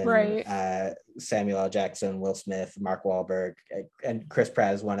Johnson, right, Samuel L. Jackson, Will Smith, Mark Wahlberg, and Chris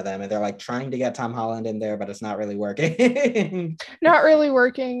Pratt is one of them. And they're like trying to get Tom Holland in there, but it's not really working. Not really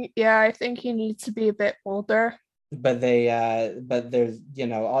working. Yeah, I think he needs to be a bit older. But there's, you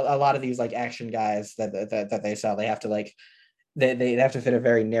know, a lot of these like action guys that they sell, they have to like they have to fit a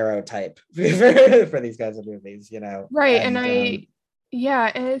very narrow type for these kinds of movies, you know. Right, and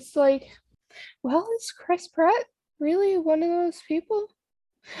Yeah, and it's like, well, is Chris Pratt really one of those people?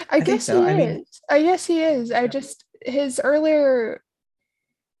 I I think guess so. he I mean, is. I guess he is. I just his earlier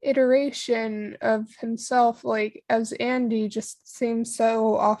iteration of himself, like as Andy, just seems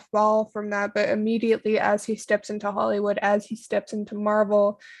so off ball from that. But immediately as he steps into Hollywood, as he steps into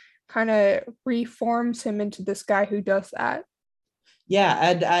Marvel, kind of reforms him into this guy who does that. yeah,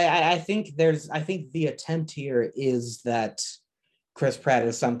 and I think I think the attempt here is that Chris Pratt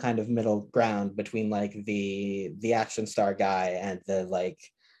is some kind of middle ground between like the action star guy and the like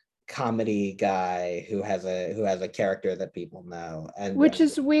comedy guy who has a character that people know. Which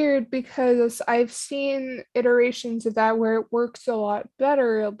is weird because I've seen iterations of that where it works a lot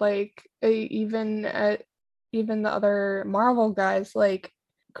better. Like even the other Marvel guys, like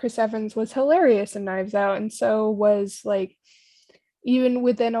Chris Evans was hilarious in Knives Out, and so was like even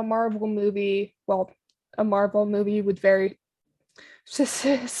within a Marvel movie. Well, a Marvel movie with very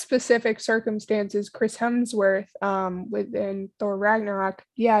specific circumstances. Chris Hemsworth, within Thor Ragnarok.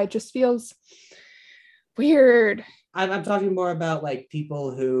 Yeah, it just feels weird. I'm talking more about like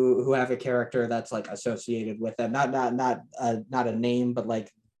people who have a character that's like associated with them, not a name, but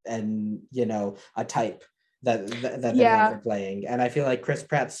like and you know a type that they're known for Yeah, playing. And I feel like Chris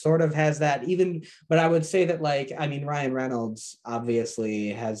Pratt sort of has that even, but I would say that like I mean Ryan Reynolds obviously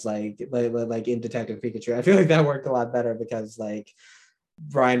has like in Detective Pikachu. I feel like that worked a lot better because like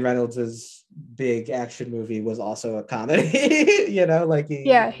Ryan Reynolds's big action movie was also a comedy. You know, like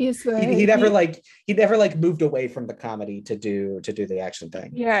yeah, he's he the never like he never like moved away from the comedy to do the action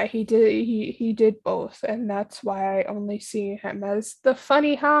thing. yeah, he did both, and that's why I only see him as the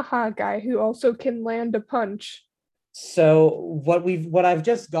funny haha guy who also can land a punch. So what I've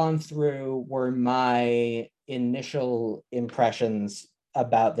just gone through were my initial impressions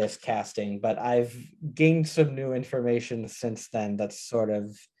about this casting, but I've gained some new information since then that sort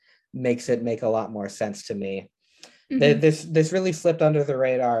of makes it make a lot more sense to me. Mhm. This really slipped under the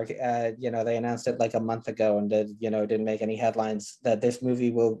radar. You know, they announced it like a month ago and didn't make any headlines. That this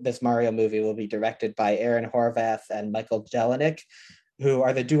Mario movie will be directed by Aaron Horvath and Michael Jelenic, who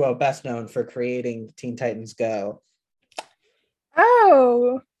are the duo best known for creating Teen Titans Go.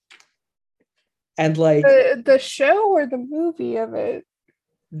 Oh, And like the show or the movie of it?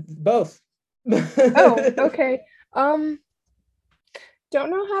 both. Oh, okay. Um, don't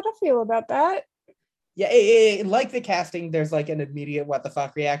know how to feel about that. Yeah, like the casting, there's like an immediate what the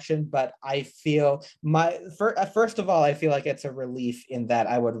fuck reaction, but I feel first of all, I feel like it's a relief in that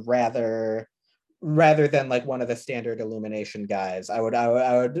I would rather than like one of the standard Illumination guys, I would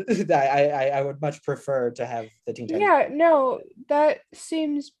much prefer to have the Teen Titans. Yeah, no, that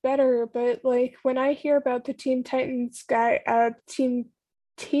seems better, but like when I hear about the Team Titans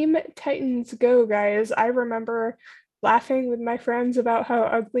Go guys, I remember laughing with my friends about how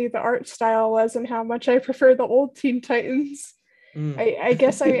ugly the art style was and how much I prefer the old Teen Titans. Mm. I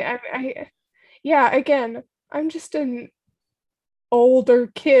guess yeah, again, I'm just an older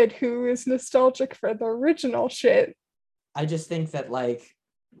kid who is nostalgic for the original shit. I just think that like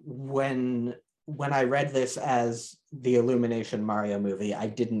when when I read this as the Illumination Mario movie, I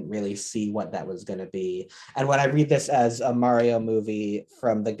didn't really see what that was going to be. And when I read this as a Mario movie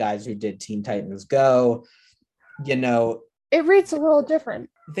from the guys who did Teen Titans Go, you know, It reads a little different.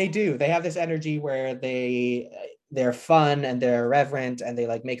 they do. They have this energy where they're fun and they're irreverent and they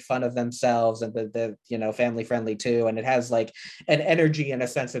like make fun of themselves and the you know family friendly too. And it has like an energy and a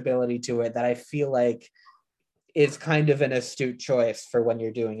sensibility to it that I feel like is kind of an astute choice for when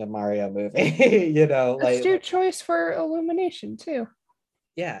you're doing a Mario movie. You know, Astute choice for Illumination too.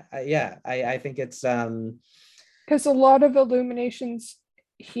 yeah, I think it's Because a lot of Illumination's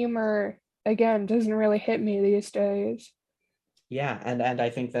humor, again, doesn't really hit me these days. yeah, and I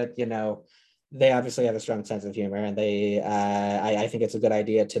think that you know they obviously have a strong sense of humor, and I think it's a good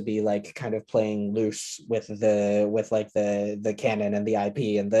idea to be like kind of playing loose with like the canon and the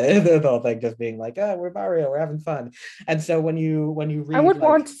IP and the whole thing, just being like, oh, we're Mario, we're having fun. And so when you I read would like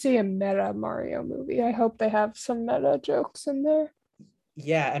want to see a meta Mario movie. I hope they have some meta jokes in there.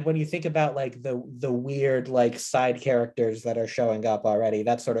 yeah, and when you think about like the weird like side characters that are showing up already,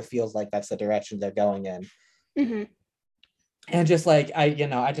 that sort of feels like that's the direction they're going in. Hmm. And just like I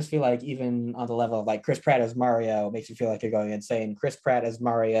just feel like even on the level of like Chris Pratt as Mario makes you feel like you're going insane. Chris Pratt as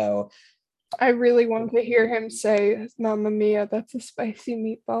Mario, I really want to hear him say, Mamma Mia, that's a spicy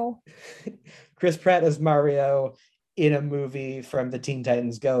meatball. Chris Pratt as Mario in a movie from the Teen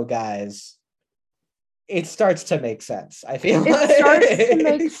Titans Go guys, it starts to make sense. I feel It starts to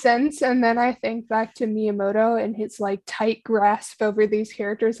make like sense, and then I think back to Miyamoto and his like tight grasp over these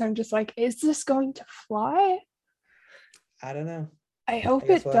characters. I'm just like, is this going to fly? I don't know. I hope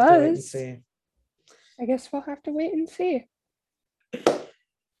guess it we'll have to wait and does. see. I guess we'll have to wait and see.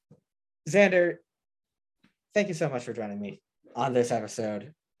 Xander, thank you so much for joining me on this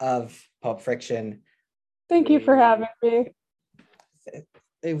episode of Pulp Friction. Thank you for having me.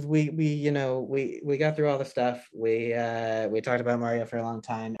 We got through all the stuff. We talked about Mario for a long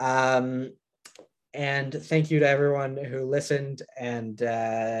time. And thank you to everyone who listened. And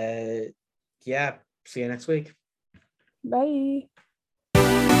yeah, see you next week. Bye.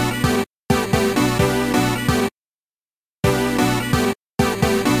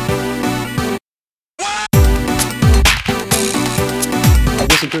 I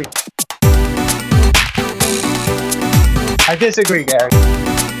disagree. I disagree, Gary.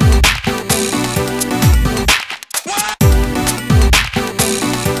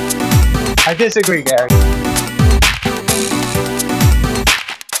 I disagree, Gary.